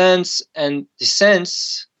what ascends and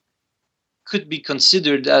descends could be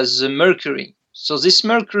considered as a Mercury. So this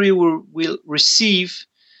Mercury will receive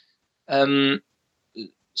some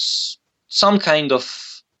kind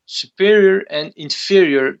of superior and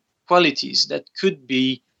inferior qualities that could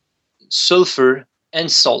be sulfur and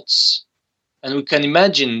salts. And we can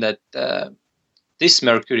imagine that this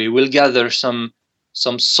Mercury will gather some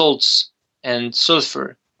salts and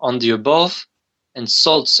sulfur on the above, and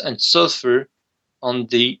salts and sulfur on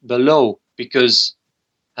the below, because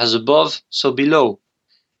as above, so below.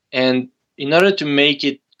 And in order to make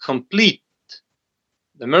it complete,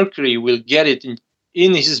 the Mercury will get it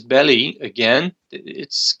in his belly again.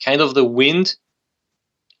 It's kind of the wind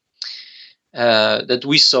that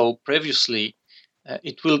we saw previously.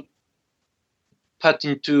 It will put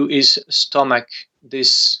into his stomach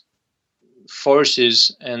these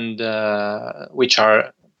forces, and which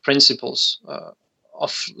are principles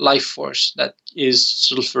of life force, that is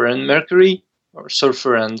sulfur and mercury, or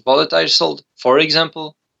sulfur and volatile salt, for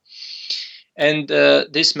example. And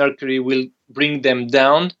this mercury will bring them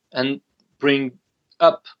down and bring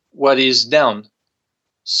up what is down.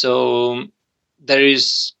 So there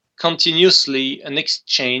is continuously an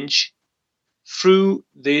exchange through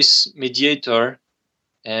this mediator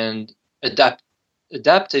and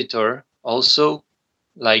adaptator also,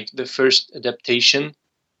 like the first adaptation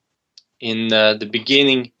in the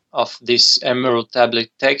beginning of this Emerald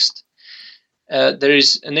Tablet text. There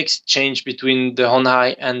is an exchange between the on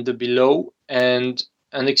high and the below, and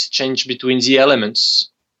an exchange between the elements,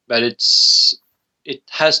 but it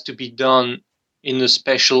has to be done in a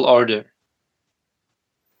special order.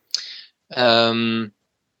 Again,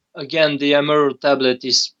 the Emerald Tablet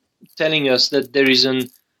is telling us that there is an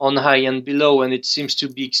on high and below, and it seems to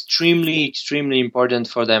be extremely, extremely important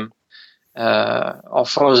for them, or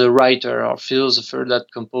for the writer or philosopher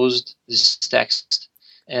that composed this text.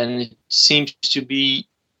 And it seems to be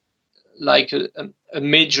like a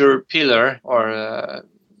major pillar, or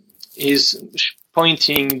is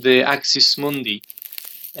pointing the axis mundi,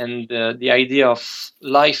 and the idea of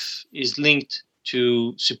life is linked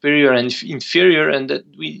to superior and inferior, and that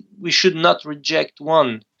we should not reject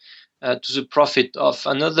one to the profit of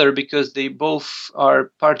another, because they both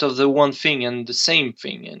are part of the one thing and the same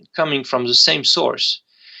thing, and coming from the same source.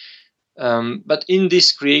 But in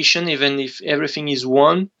this creation, even if everything is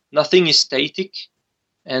one, nothing is static,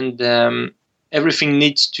 and everything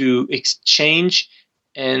needs to exchange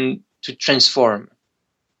and to transform.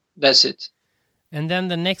 That's it. And then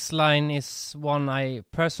the next line is one I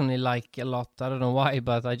personally like a lot. I don't know why,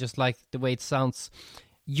 but I just like the way it sounds.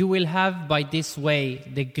 You will have by this way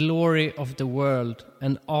the glory of the world,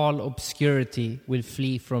 and all obscurity will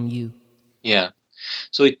flee from you. Yeah.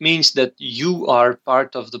 So it means that you are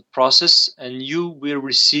part of the process, and you will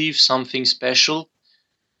receive something special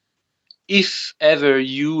if ever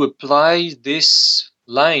you apply these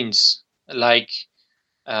lines, like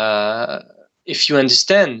if you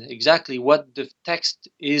understand exactly what the text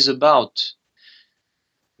is about.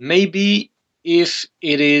 Maybe if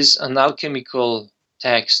it is an alchemical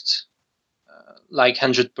text, like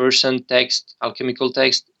 100% text, alchemical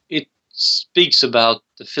text, it speaks about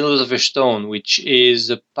the Philosopher's Stone, which is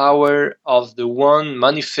the power of the one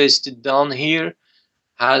manifested down here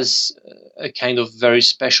as a kind of very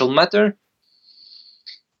special matter.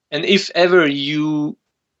 And if ever you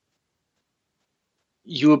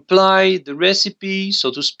apply the recipe,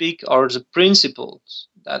 so to speak, or the principles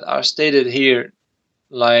that are stated here,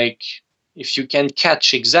 like if you can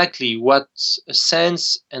catch exactly what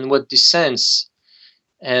ascends and what descends,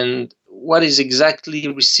 and what is exactly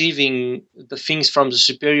receiving the things from the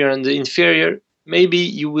superior and the inferior, maybe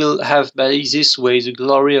you will have by this way the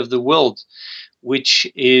glory of the world, which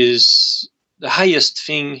is the highest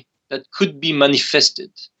thing that could be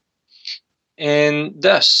manifested. And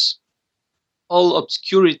thus, all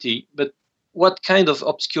obscurity, but what kind of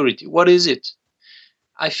obscurity? What is it?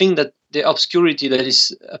 I think that the obscurity that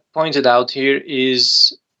is pointed out here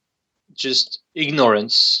is just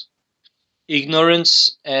ignorance.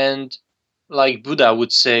 Ignorance, and like Buddha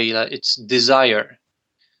would say, it's desire.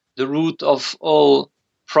 The root of all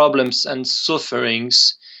problems and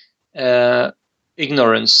sufferings,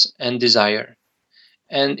 ignorance and desire.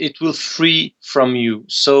 And it will free from you.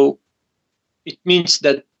 So it means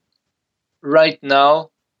that right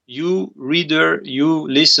now, you reader, you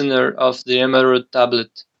listener of the Emerald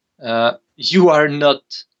Tablet, you are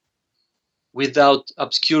not without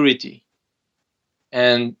obscurity.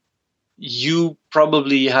 And you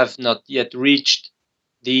probably have not yet reached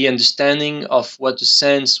the understanding of what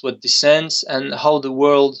ascends, what descends, and how the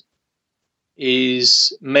world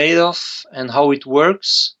is made of, and how it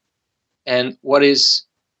works, and what is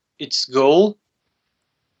its goal.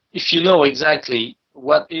 If you know exactly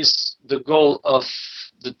what is the goal of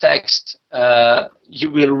the text,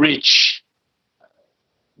 you will reach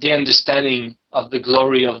the understanding of the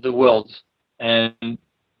glory of the world. And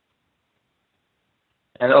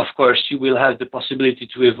of course, you will have the possibility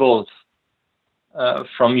to evolve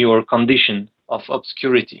from your condition of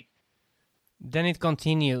obscurity. Then it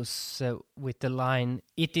continues with the line,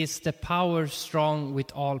 "It is the power strong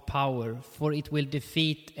with all power, for it will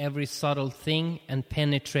defeat every subtle thing and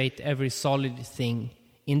penetrate every solid thing.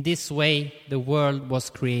 In this way, the world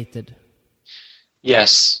was created."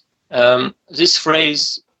 Yes, this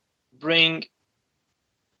phrase bring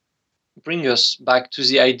us back to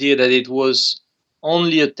the idea that it was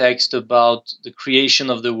only a text about the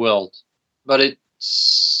creation of the world, but it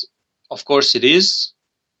Of course it is,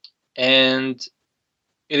 and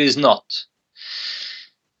it is not.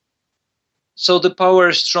 So the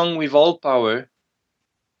power strong with all power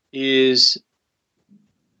is,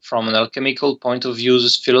 from an alchemical point of view, the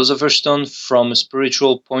Philosopher's Stone. From a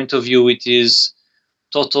spiritual point of view, it is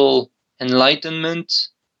total enlightenment.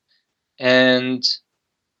 And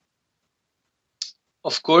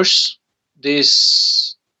of course,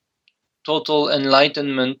 this total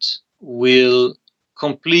enlightenment will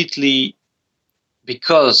completely,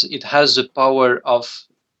 because it has the power of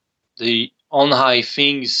the on high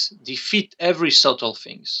things, defeat every subtle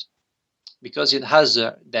things, because it has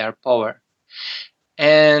their power.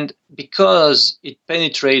 And because it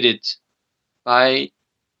penetrated by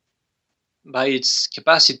its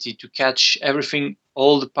capacity to catch everything,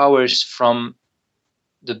 all the powers from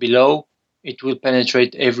the below, it will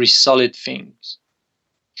penetrate every solid thing.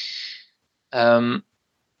 And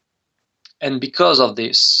because of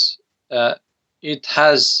this, it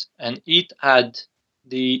had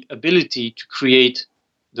the ability to create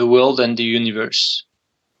the world and the universe.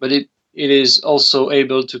 But it is also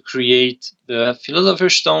able to create the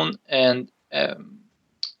Philosopher's Stone and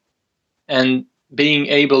being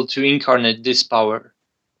able to incarnate this power.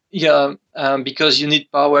 Because you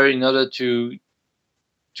need power in order to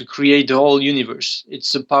create the whole universe.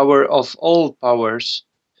 It's the power of all powers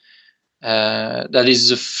that is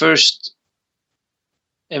the first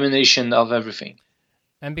emanation of everything.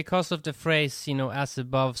 And because of the phrase, as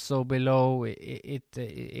above, so below,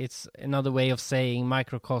 it's another way of saying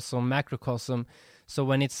microcosm, macrocosm. So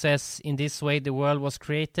when it says in this way the world was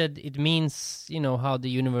created, it means, how the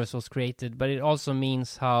universe was created, but it also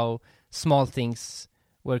means how small things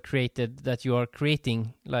were created that you are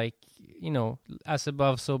creating, like, as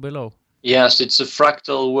above, so below. Yes, it's a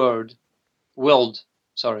fractal world.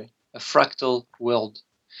 A fractal world.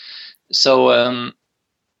 So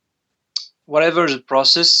whatever the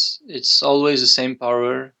process, it's always the same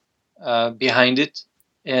power behind it.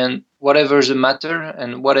 And whatever the matter,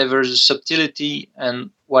 and whatever the subtlety,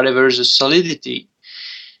 and whatever the solidity,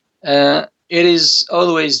 it is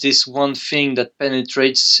always this one thing that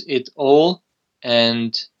penetrates it all,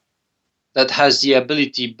 and that has the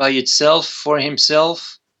ability by itself, for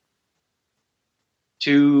himself,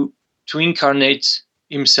 to incarnate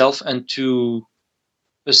himself and to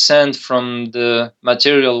ascend from the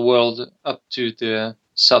material world up to the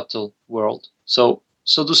subtle world. So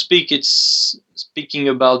to speak, it's speaking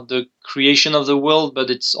about the creation of the world, but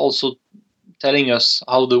it's also telling us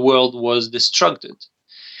how the world was destructed.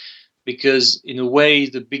 Because in a way,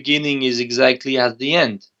 the beginning is exactly as the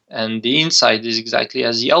end, and the inside is exactly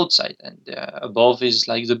as the outside, and above is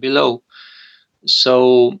like the below.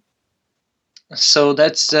 So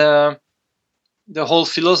that's the whole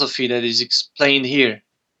philosophy that is explained here.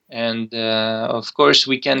 And of course,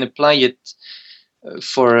 we can apply it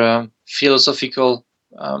for philosophical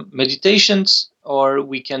meditations, or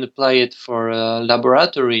we can apply it for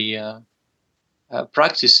laboratory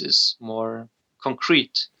practices, more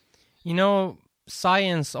concrete.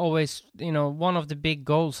 Science always, one of the big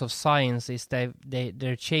goals of science is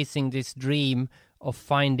they're chasing this dream of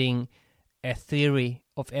finding a theory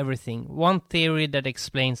of everything, one theory that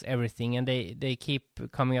explains everything, and they keep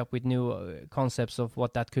coming up with new concepts of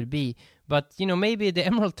what that could be. But maybe the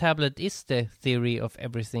Emerald Tablet is the theory of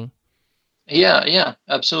everything. Yeah,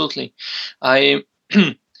 absolutely. I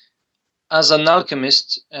as an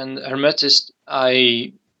alchemist and hermetist,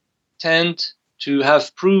 I tend to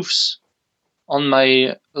have proofs on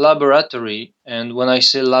my laboratory. And when I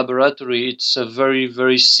say laboratory, it's a very,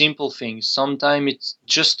 very simple thing. Sometimes it's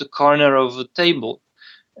just the corner of a table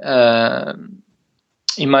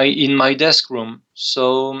in my desk room.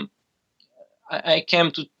 So I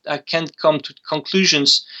can come to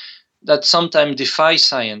conclusions that sometimes defy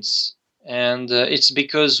science, and it's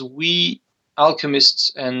because we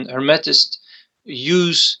alchemists and hermetists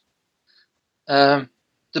use the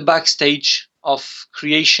backstage of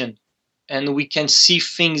creation, and we can see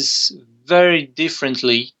things very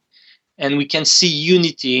differently, and we can see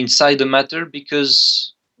unity inside the matter,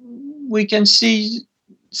 because we can see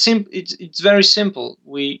it's very simple.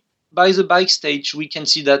 By the backstage we can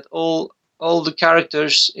see that all the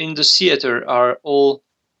characters in the theater are all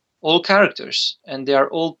characters, and they are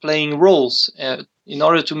all playing roles in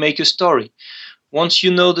order to make a story. Once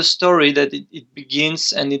you know the story, that it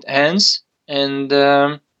begins and it ends, and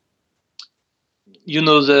you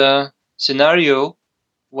know the scenario,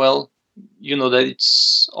 well, you know that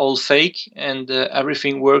it's all fake, and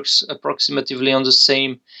everything works approximately on the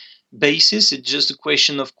same basis. It's just a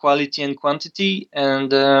question of quality and quantity,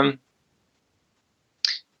 and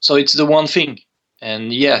so it's the one thing.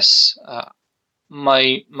 And yes,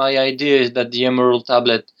 my idea is that the Emerald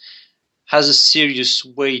Tablet has a serious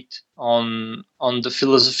weight on the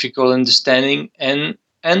philosophical understanding and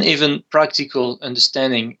even practical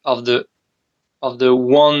understanding of the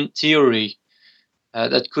one theory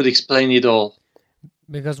that could explain it all.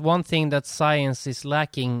 Because one thing that science is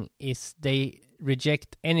lacking is they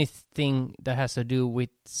reject anything that has to do with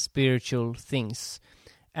spiritual things.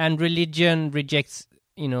 And religion rejects,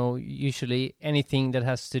 usually anything that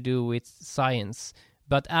has to do with science.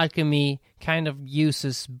 But alchemy kind of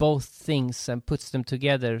uses both things and puts them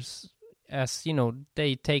together as,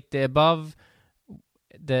 they take the above,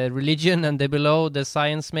 the religion, and the below, the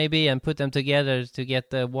science maybe, and put them together to get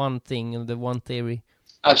the one thing, the one theory.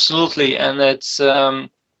 Absolutely, and it's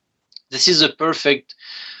this is a perfect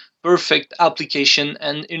application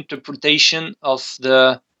and interpretation of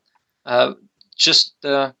the just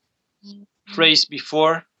the phrase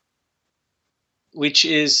before, which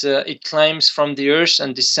is it climbs from the earth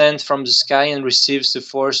and descends from the sky and receives the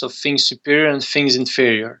force of things superior and things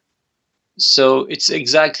inferior. So it's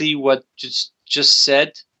exactly what you just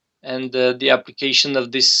said, and the application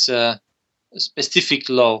of this specific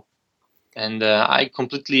law. And I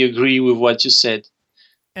completely agree with what you said.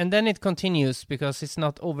 And then it continues, because it's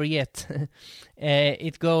not over yet.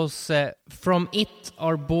 It goes, from it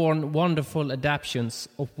are born wonderful adaptations,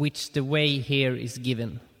 of which the way here is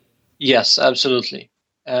given. Yes, absolutely.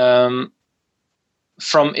 From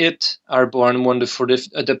it are born wonderful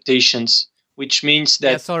adaptations, which means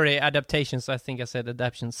that... Yeah, sorry, adaptations. I think I said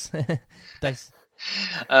adaptations. Thanks.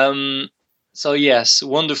 So yes,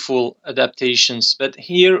 wonderful adaptations. But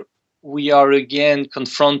here we are again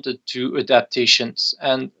confronted to adaptations,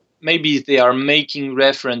 and maybe they are making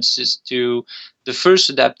references to the first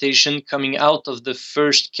adaptation coming out of the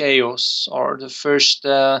first chaos, or the first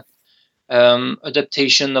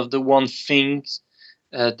adaptation of the one thing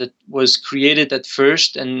that was created at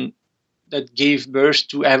first and that gave birth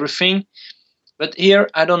to everything. But here,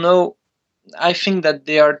 I don't know, I think that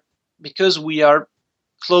they are, because we are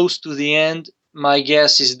close to the end, my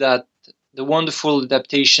guess is that the wonderful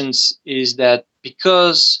adaptations is that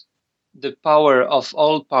because the power of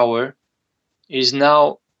all power is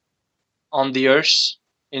now on the earth,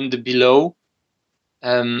 in the below,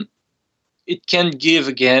 it can give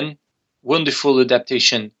again wonderful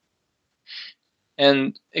adaptation.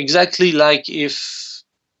 And exactly like if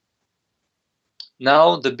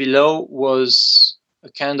now the below was a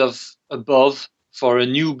kind of above for a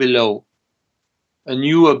new below, a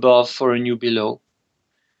new above for a new below.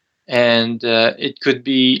 And it could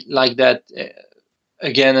be like that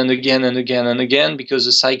again and again and again and again, because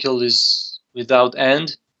the cycle is without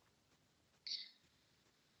end.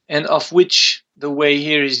 And of which the way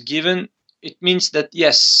here is given, it means that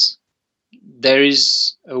yes, there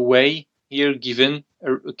is a way here given,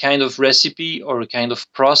 a kind of recipe or a kind of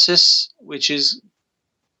process, which is,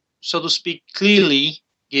 so to speak, clearly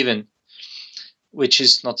given, which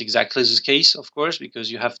is not exactly the case, of course, because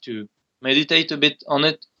you have to meditate a bit on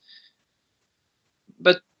it.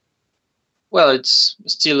 But, well, it's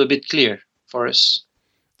still a bit clear for us.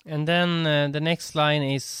 And then the next line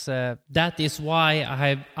is, that is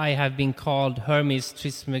why I have been called Hermes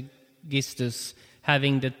Trismegistus,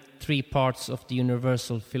 having the three parts of the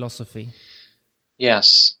universal philosophy.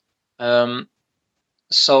 Yes.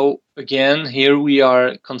 So again, here we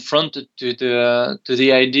are confronted to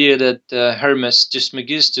the idea that Hermes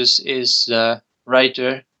Trismegistus is the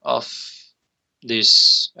writer of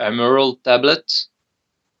this Emerald Tablet.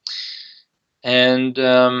 And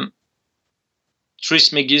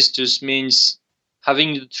Trismegistus means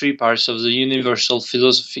having the three parts of the universal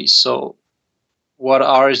philosophy. So what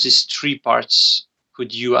are these three parts,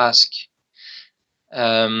 could you ask?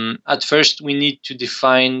 At first, we need to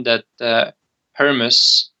define that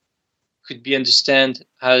Hermes could be understood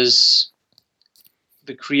as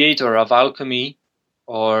the creator of alchemy,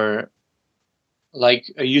 or like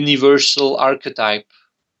a universal archetype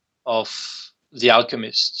of the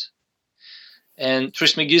alchemist. And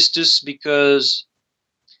Trismegistus, because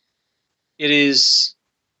it is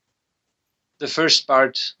the first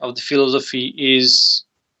part of the philosophy, is,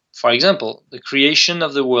 for example, the creation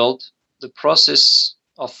of the world, the process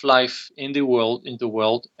of life in the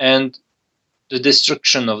world, and the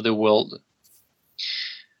destruction of the world.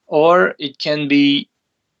 Or it can be,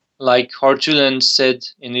 like Hortulen said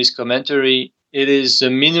in his commentary, it is a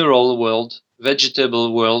mineral world,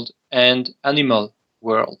 vegetable world, and animal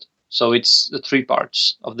world. So it's the three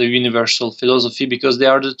parts of the universal philosophy, because they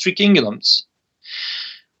are the three kingdoms.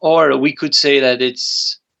 Or we could say that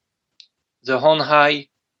it's the on high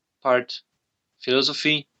part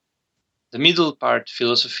philosophy, the middle part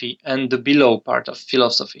philosophy, and the below part of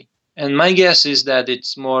philosophy. And my guess is that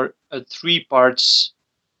it's more a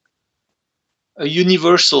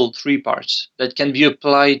universal 3 parts that can be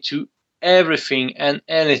applied to everything and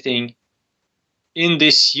anything in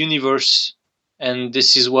this universe, and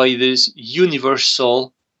this is why this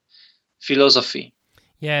universal philosophy.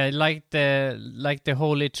 Yeah, like the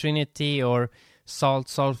Holy Trinity, or salt,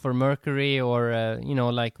 sulfur, mercury, or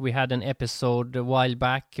like we had an episode a while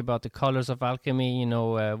back about the colors of alchemy.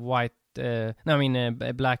 White.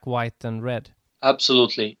 Black, white, and red.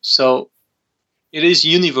 Absolutely. So it is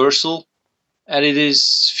universal, and it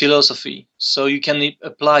is philosophy. So you can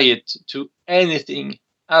apply it to anything,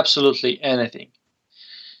 absolutely anything.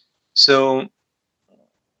 So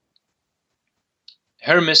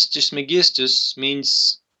Hermes Trismegistus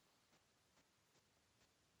means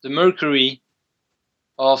the Mercury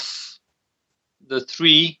of the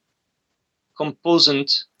 3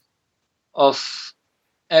 component of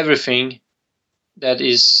everything that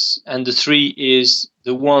is, and the 3 is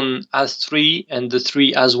the 1 as 3 and the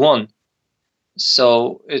 3 as 1.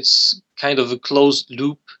 So it's kind of a closed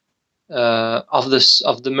loop of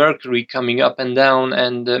the Mercury coming up and down,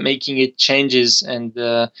 and making it changes, and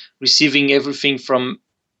receiving everything from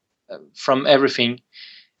everything,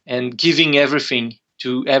 and giving everything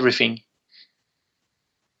to everything.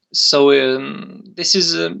 So this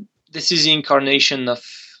is the incarnation of,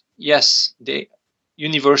 yes, the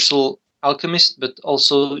universal alchemist, but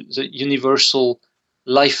also the universal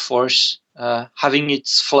life force, having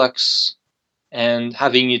its flux and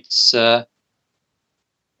having its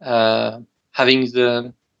having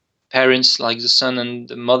the parents like the sun, and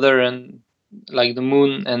the mother and like the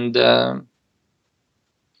moon, and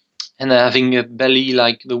having a belly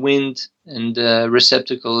like the wind, and a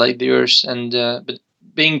receptacle like the earth, and but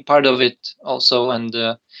being part of it also, and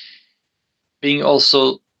being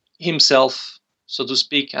also himself, so to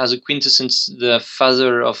speak, as a quintessence, the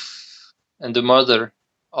father of and the mother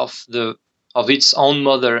of its own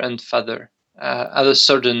mother and father, at a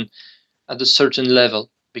certain level,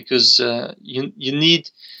 because you need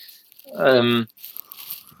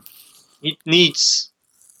it needs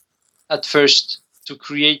at first to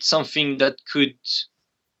create something that could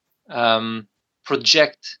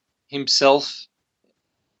project himself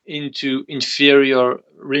into inferior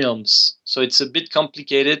realms. So it's a bit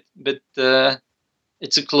complicated, but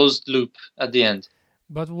it's a closed loop at the end.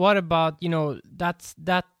 But what about,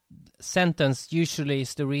 that sentence usually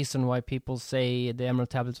is the reason why people say the Emerald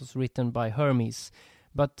Tablet was written by Hermes.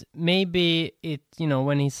 But maybe it,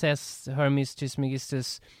 when he says Hermes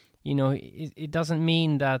Trismegistus, it doesn't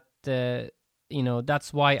mean that,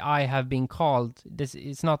 that's why I have been called. This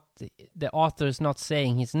is not, the author is not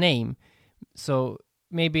saying his name. So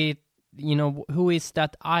maybe, who is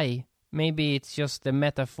that I? Maybe it's just a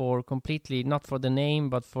metaphor completely, not for the name,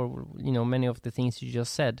 but for, many of the things you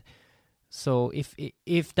just said. So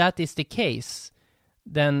if that is the case,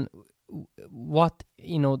 then what,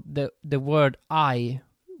 the word I,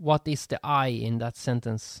 what is the I in that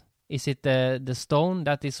sentence? Is it the stone?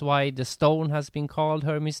 That is why the stone has been called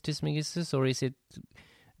Hermes Trismegistus, or is it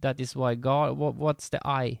that is why God? What's the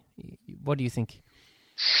I? What do you think?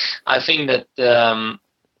 I think that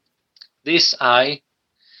this I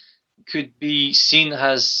could be seen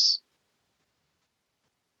as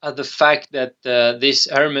the fact that this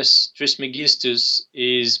Hermes Trismegistus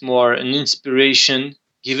is more an inspiration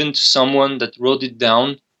given to someone that wrote it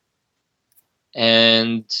down,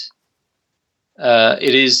 and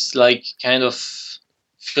it is like kind of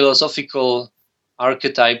philosophical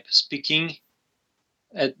archetype speaking,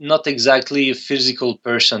 not exactly a physical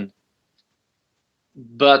person,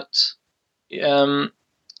 but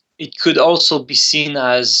it could also be seen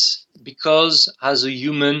as, because as a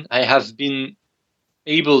human I have been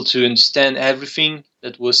able to understand everything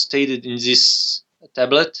that was stated in this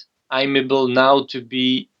tablet, I'm able now to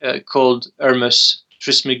be called Hermes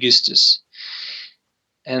Trismegistus.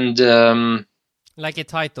 And like a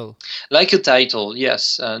title. Like a title,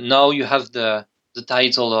 yes. Now you have the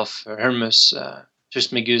title of Hermes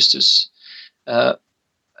Trismegistus. But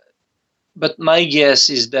my guess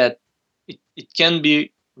is that it can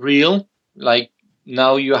be real. Like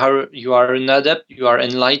now you are an adept, you are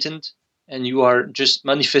enlightened, and you are just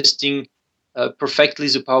manifesting perfectly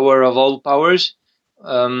the power of all powers.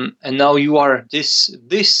 And now you are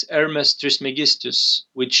this Hermes Trismegistus,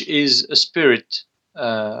 which is a spirit,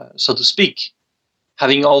 so to speak,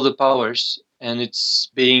 having all the powers, and it's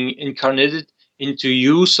being incarnated into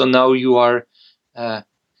you. So now you are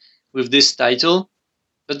with this title,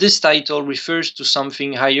 but this title refers to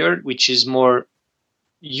something higher, which is more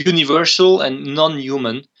universal and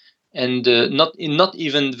non-human, and not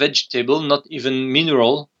even vegetable, not even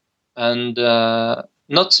mineral, and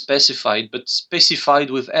not specified, but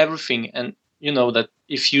specified with everything. And you know that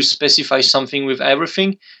if you specify something with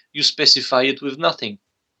everything, you specify it with nothing.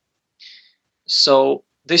 So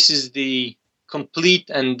this is the complete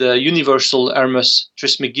and universal Hermes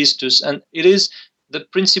Trismegistus, and it is the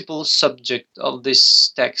principal subject of this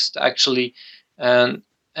text, actually. And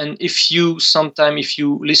if you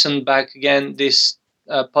listen back again this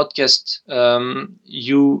podcast,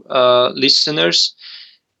 you listeners,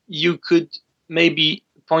 you could maybe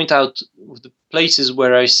point out the places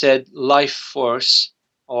where I said life force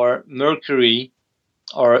or Mercury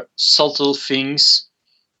or subtle things,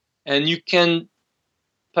 and you can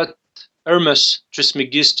put Hermes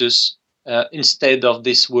Trismegistus instead of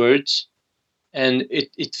these words, and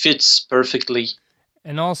it fits perfectly.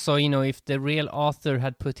 And also, if the real author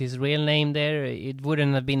had put his real name there, it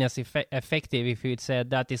wouldn't have been as effective if he'd said,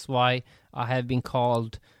 that is why I have been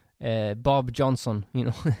called Bob Johnson.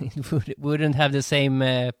 It wouldn't have the same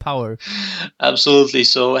power. Absolutely.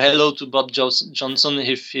 So hello to Bob Johnson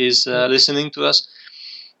if he's listening to us.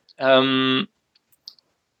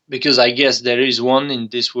 Because I guess there is one in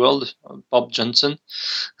this world, Bob Johnson.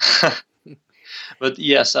 But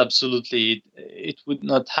yes, absolutely, it would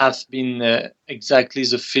not have been exactly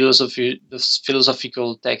the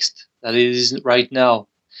philosophical text that it is right now.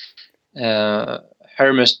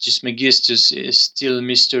 Hermes Trismegistus is still a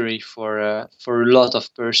mystery for a lot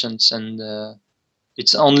of persons, and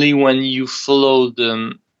it's only when you follow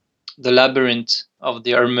the labyrinth of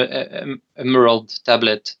the Emerald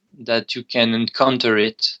Tablet that you can encounter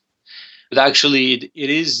it. But actually, it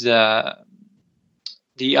is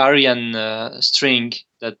the Aryan string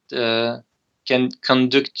that can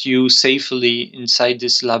conduct you safely inside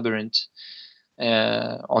this labyrinth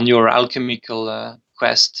on your alchemical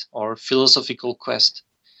quest or philosophical quest.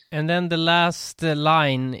 And then the last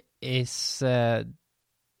line is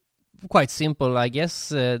quite simple, I guess.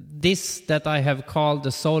 This that I have called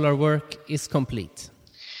the solar work is complete.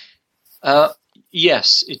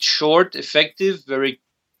 Yes, it's short, effective, very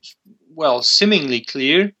well, seemingly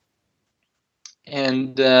clear.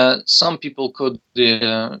 And some people could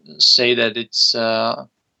say that it's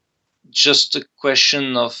just a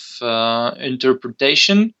question of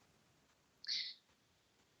interpretation.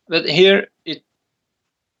 But here,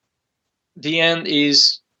 the end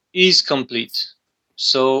is complete.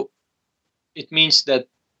 So it means that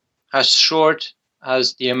as short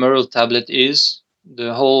as the Emerald Tablet is,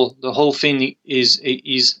 the whole thing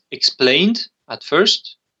is explained at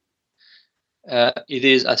first. It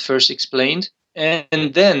is at first explained.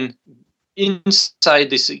 And then inside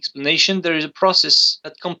this explanation, there is a process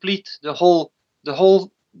that completes the whole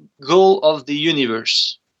goal of the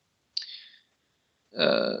universe.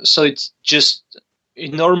 So it's just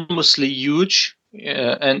enormously huge,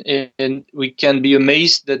 and we can be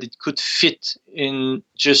amazed that it could fit in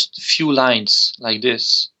just a few lines like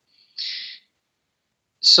this.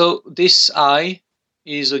 So this I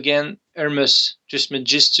is again Hermes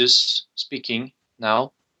Trismegistus speaking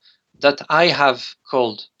now, that I have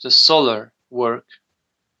called the solar work.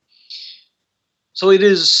 So it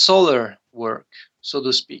is solar work, so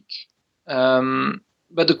to speak.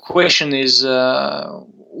 But the question is,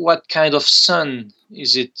 what kind of sun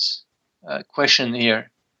is it? Question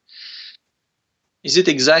here. Is it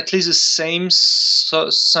exactly the same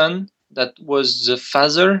sun that was the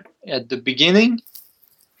father at the beginning?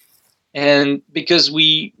 And because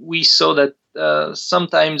we saw that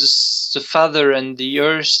sometimes the father and the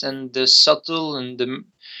earth and the subtle and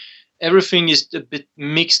everything is a bit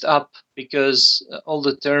mixed up, because all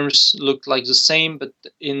the terms look like the same, but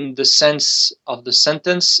in the sense of the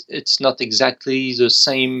sentence, it's not exactly the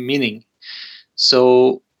same meaning.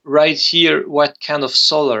 So right here, what kind of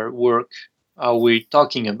solar work are we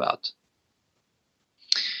talking about?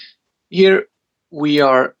 Here we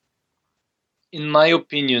are, in my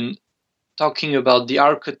opinion, talking about the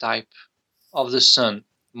archetype of the sun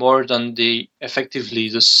more than effectively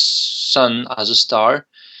the sun as a star,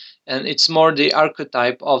 and it's more the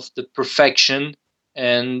archetype of the perfection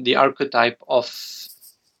and the archetype of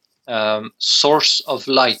source of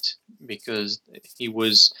light, because he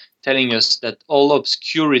was telling us that all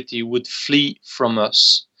obscurity would flee from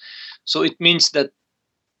us. So it means that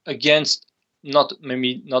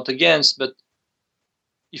but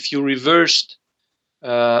if you reversed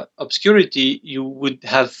obscurity, you would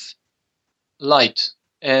have light,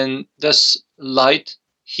 and thus light,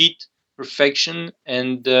 heat, perfection,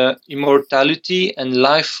 and immortality and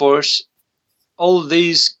life force, all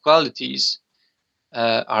these qualities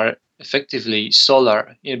are effectively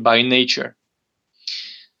solar by nature.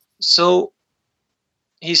 So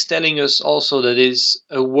he's telling us also that it's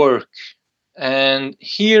a work, and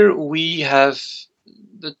here we have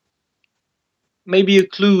maybe a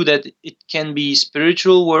clue that it can be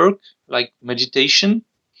spiritual work like meditation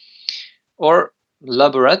or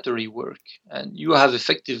laboratory work, and you have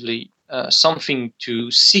effectively something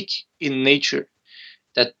to seek in nature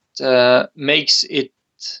that makes its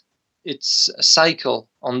a cycle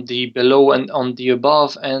on the below and on the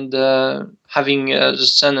above, and having the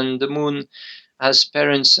sun and the moon as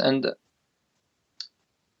parents, and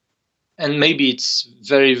maybe it's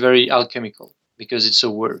very, very alchemical because it's a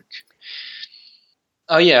work.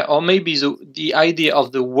 Oh yeah, or maybe the idea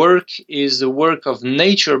of the work is the work of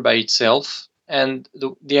nature by itself, and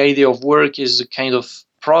the idea of work is a kind of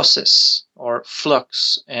process or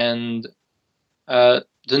flux, and the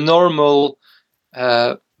normal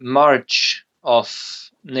march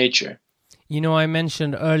of nature. I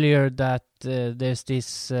mentioned earlier that there's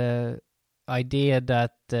this idea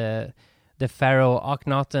that the pharaoh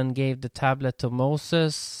Akhenaten gave the tablet to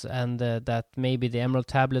Moses, and that maybe the emerald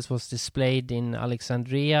tablets was displayed in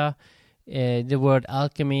Alexandria. The word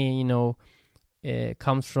alchemy,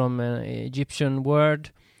 comes from an Egyptian word,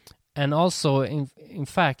 and also, in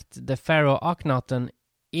fact, the pharaoh Akhenaten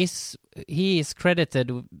is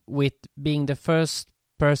credited with being the first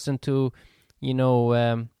person to,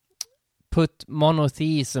 put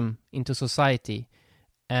monotheism into society.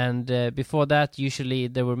 And before that, usually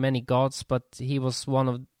there were many gods, but he was one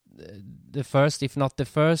of the first, if not the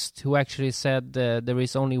first, who actually said there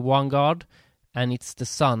is only one God, and it's the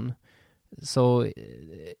sun. So,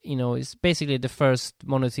 it's basically the first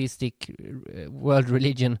monotheistic world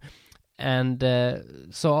religion. And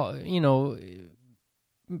so,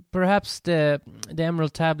 perhaps the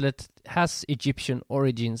Emerald Tablet has Egyptian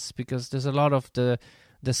origins, because there's a lot of the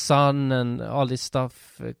sun and all this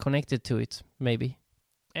stuff connected to it, maybe.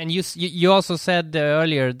 And you also said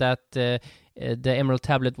earlier that the Emerald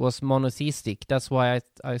Tablet was monotheistic. That's why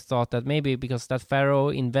I thought that maybe because that pharaoh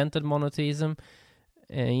invented monotheism,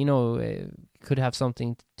 could have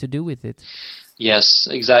something to do with it. Yes,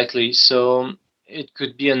 exactly. So it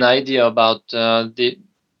could be an idea about the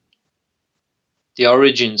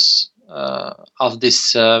origins of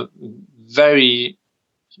this very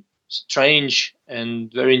strange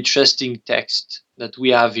and very interesting text that we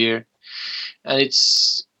have here. And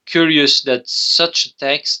it's curious that such a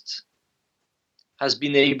text has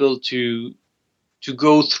been able to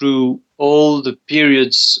go through all the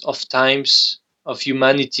periods of times of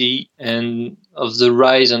humanity and of the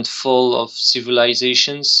rise and fall of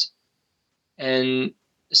civilizations, and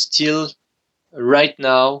still right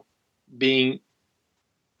now being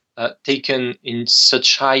taken in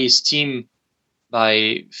such high esteem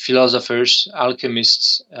by philosophers,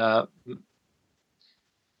 alchemists,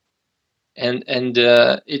 and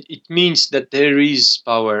it means that there is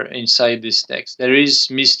power inside this text. There is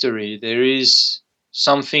mystery. There is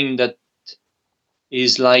something that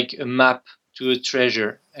is like a map to a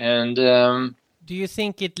treasure. And do you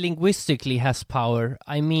think it linguistically has power?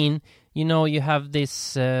 I mean, you have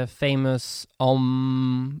this famous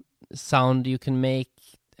sound you can make,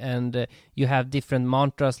 and you have different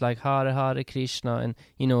mantras like Hare Hare Krishna, and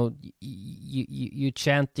you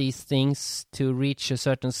chant these things to reach a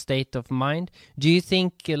certain state of mind. Do you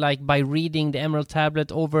think, like, by reading the Emerald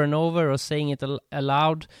Tablet over and over or saying it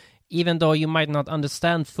aloud, even though you might not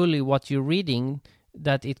understand fully what you're reading,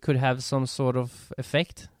 that it could have some sort of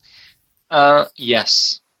effect?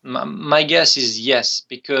 Yes. My guess is yes,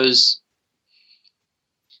 because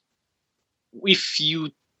if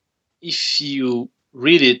you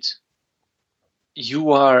read it,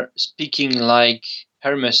 you are speaking like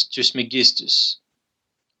Hermes Trismegistus,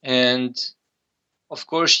 and of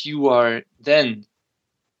course you are then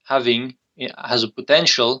having, as a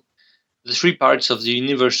potential, the three parts of the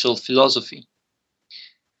universal philosophy.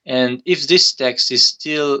 And if this text is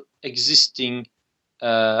still existing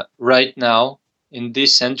right now in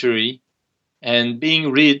this century and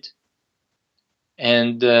being read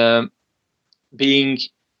and being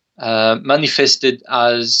manifested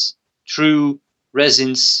as true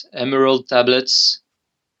resins, emerald tablets,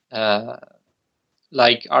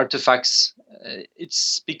 like artifacts,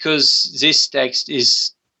 it's because this text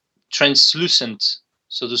is translucent,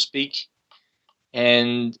 so to speak,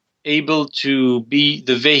 and able to be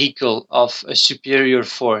the vehicle of a superior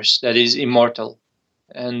force that is immortal.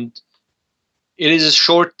 And it is a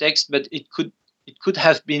short text, but it could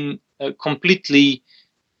have been completely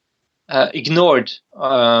ignored.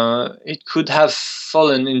 It could have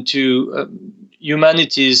fallen into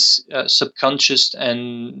humanity's subconscious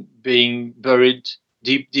and being buried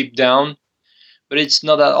deep down. But it's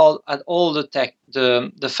not at all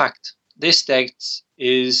the fact. This text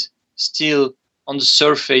is still on the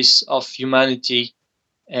surface of humanity,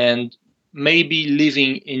 and maybe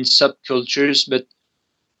living in subcultures, but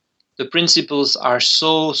the principles are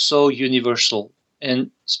so universal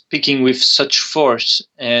and speaking with such force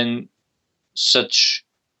and such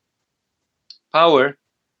power,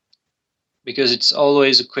 because it's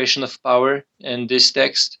always a question of power in this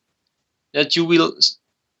text, that you will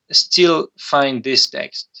still find this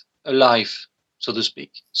text alive, so to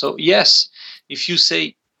speak. So yes, if you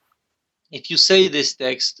say this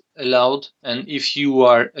text aloud, and if you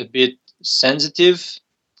are a bit sensitive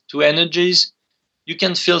to energies, you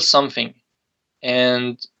can feel something.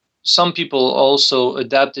 And some people also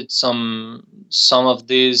adapted some of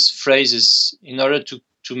these phrases in order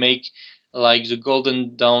to make like the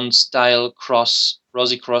Golden Dawn style cross,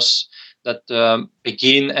 rosy cross, that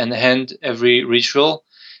begin and end every ritual.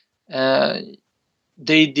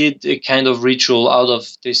 They did a kind of ritual out of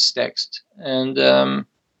this text, and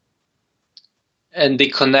they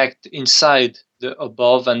connect inside the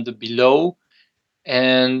above and the below,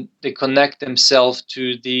 and they connect themselves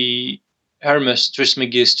to the Hermes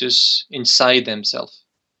Trismegistus inside themselves.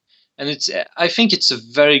 And I think it's a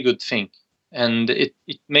very good thing, and it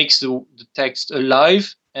makes the text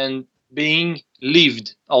alive and being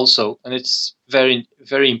lived also, and it's very,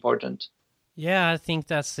 very important. Yeah, I think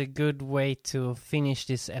that's a good way to finish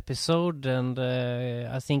this episode, and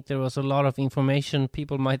I think there was a lot of information.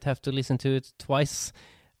 People might have to listen to it twice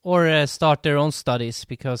or start their own studies,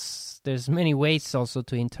 because there's many ways also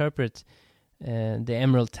to interpret the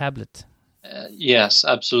Emerald Tablet. Yes,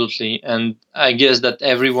 absolutely. And I guess that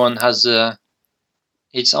everyone has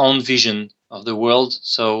its own vision of the world,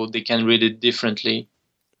 so they can read it differently.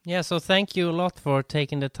 Yeah, so thank you a lot for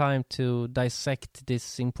taking the time to dissect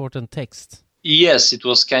this important text. Yes, it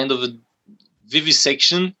was kind of a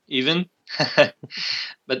vivisection even,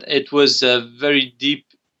 but it was a very deep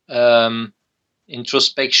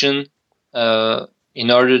introspection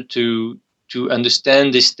in order to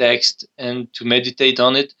understand this text and to meditate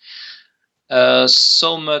on it.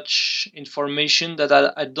 So much information that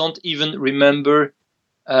I don't even remember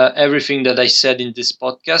everything that I said in this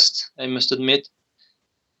podcast, I must admit.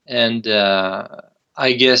 And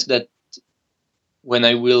I guess that when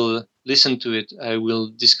I will listen to it, I will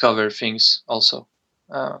discover things also.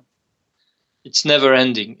 It's never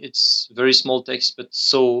ending. It's very small text, but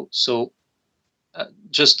so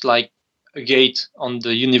just like a gate on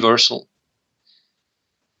the universal.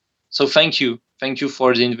 So thank you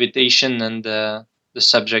for the invitation and the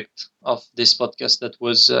subject of this podcast. That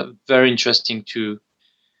was very interesting to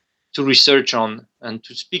research on and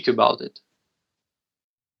to speak about it.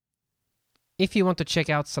 If you want to check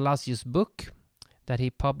out Salasius' book that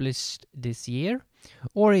he published this year,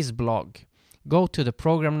 or his blog, go to the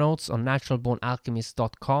program notes on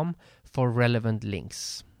naturalbornalchemist.com for relevant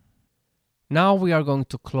links. Now we are going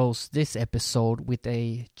to close this episode with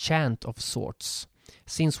a chant of sorts,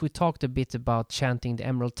 since we talked a bit about chanting the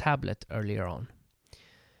Emerald Tablet earlier on.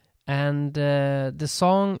 And the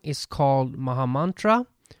song is called Mahamantra,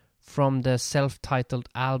 from the self-titled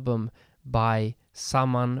album by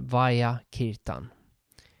Samanvaya Kirtan.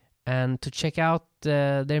 And to check out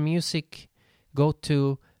their music, go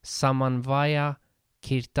to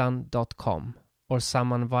samanvayakirtan.com or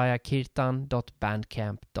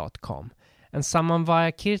samanvayakirtan.bandcamp.com. And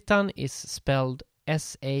Samanvaya Kirtan is spelled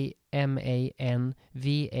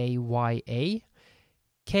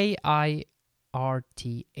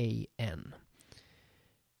SAMANVAYAKIRTAN.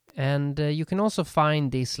 And you can also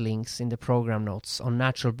find these links in the program notes on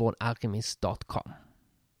naturalbornalchemist.com.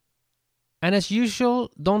 And as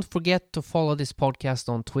usual, don't forget to follow this podcast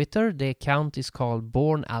on Twitter. The account is called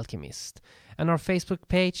Born Alchemist. And our Facebook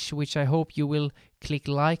page, which I hope you will click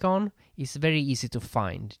like on, is very easy to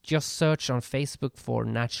find. Just search on Facebook for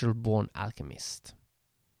Natural Born Alchemist.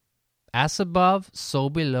 As above, so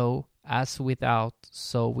below, as without,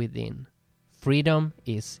 so within. Freedom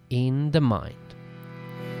is in the mind.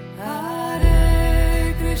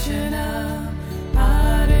 Hare Krishna,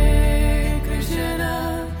 Hare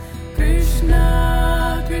Krishna,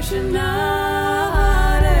 Krishna Krishna. Hare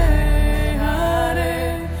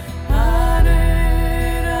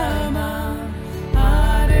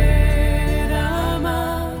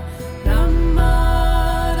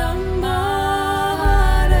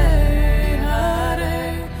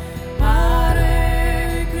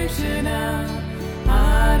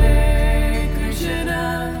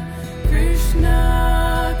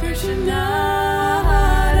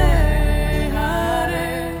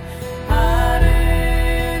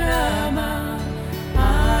Rama,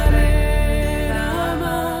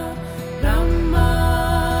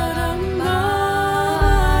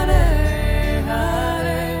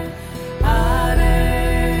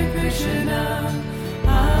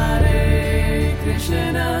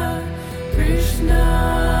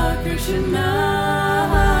 Krishna,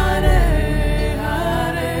 Hare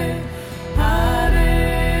Hare, Hare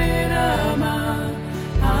Rama,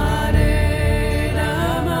 Hare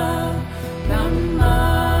Rama, Rama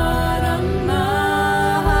Rama,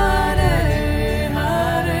 Hare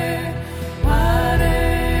Hare, Hare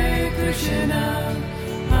Krishna,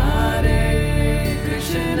 Hare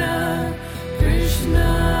Krishna, Krishna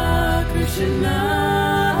Krishna,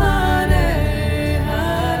 Hare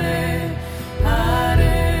Hare,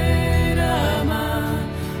 Hare Rama,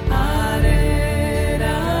 Hare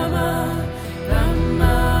Rama,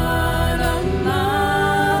 Rama Rama,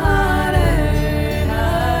 Hare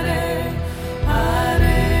Hare,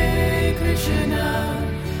 Hare Krishna,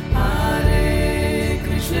 Hare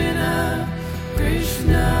Krishna,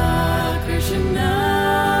 Krishna Krishna,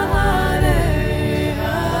 Hare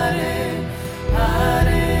Hare,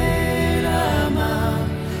 Hare Rama,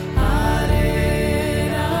 Hare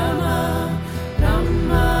Rama,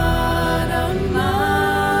 Rama Rama,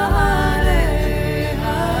 Hare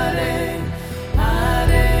Hare,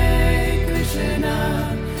 Hare Krishna,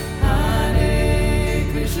 Hare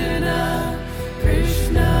Krishna,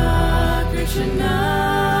 Krishna Krishna,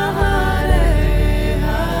 Hare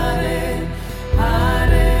Hare,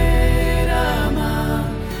 Hare Rama,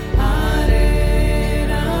 Hare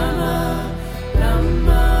Rama,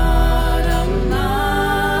 Rama Rama,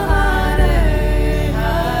 Hare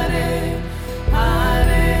Hare,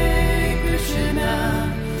 Hare Krishna,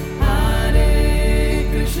 Hare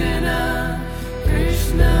Krishna,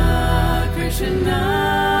 Krishna Krishna,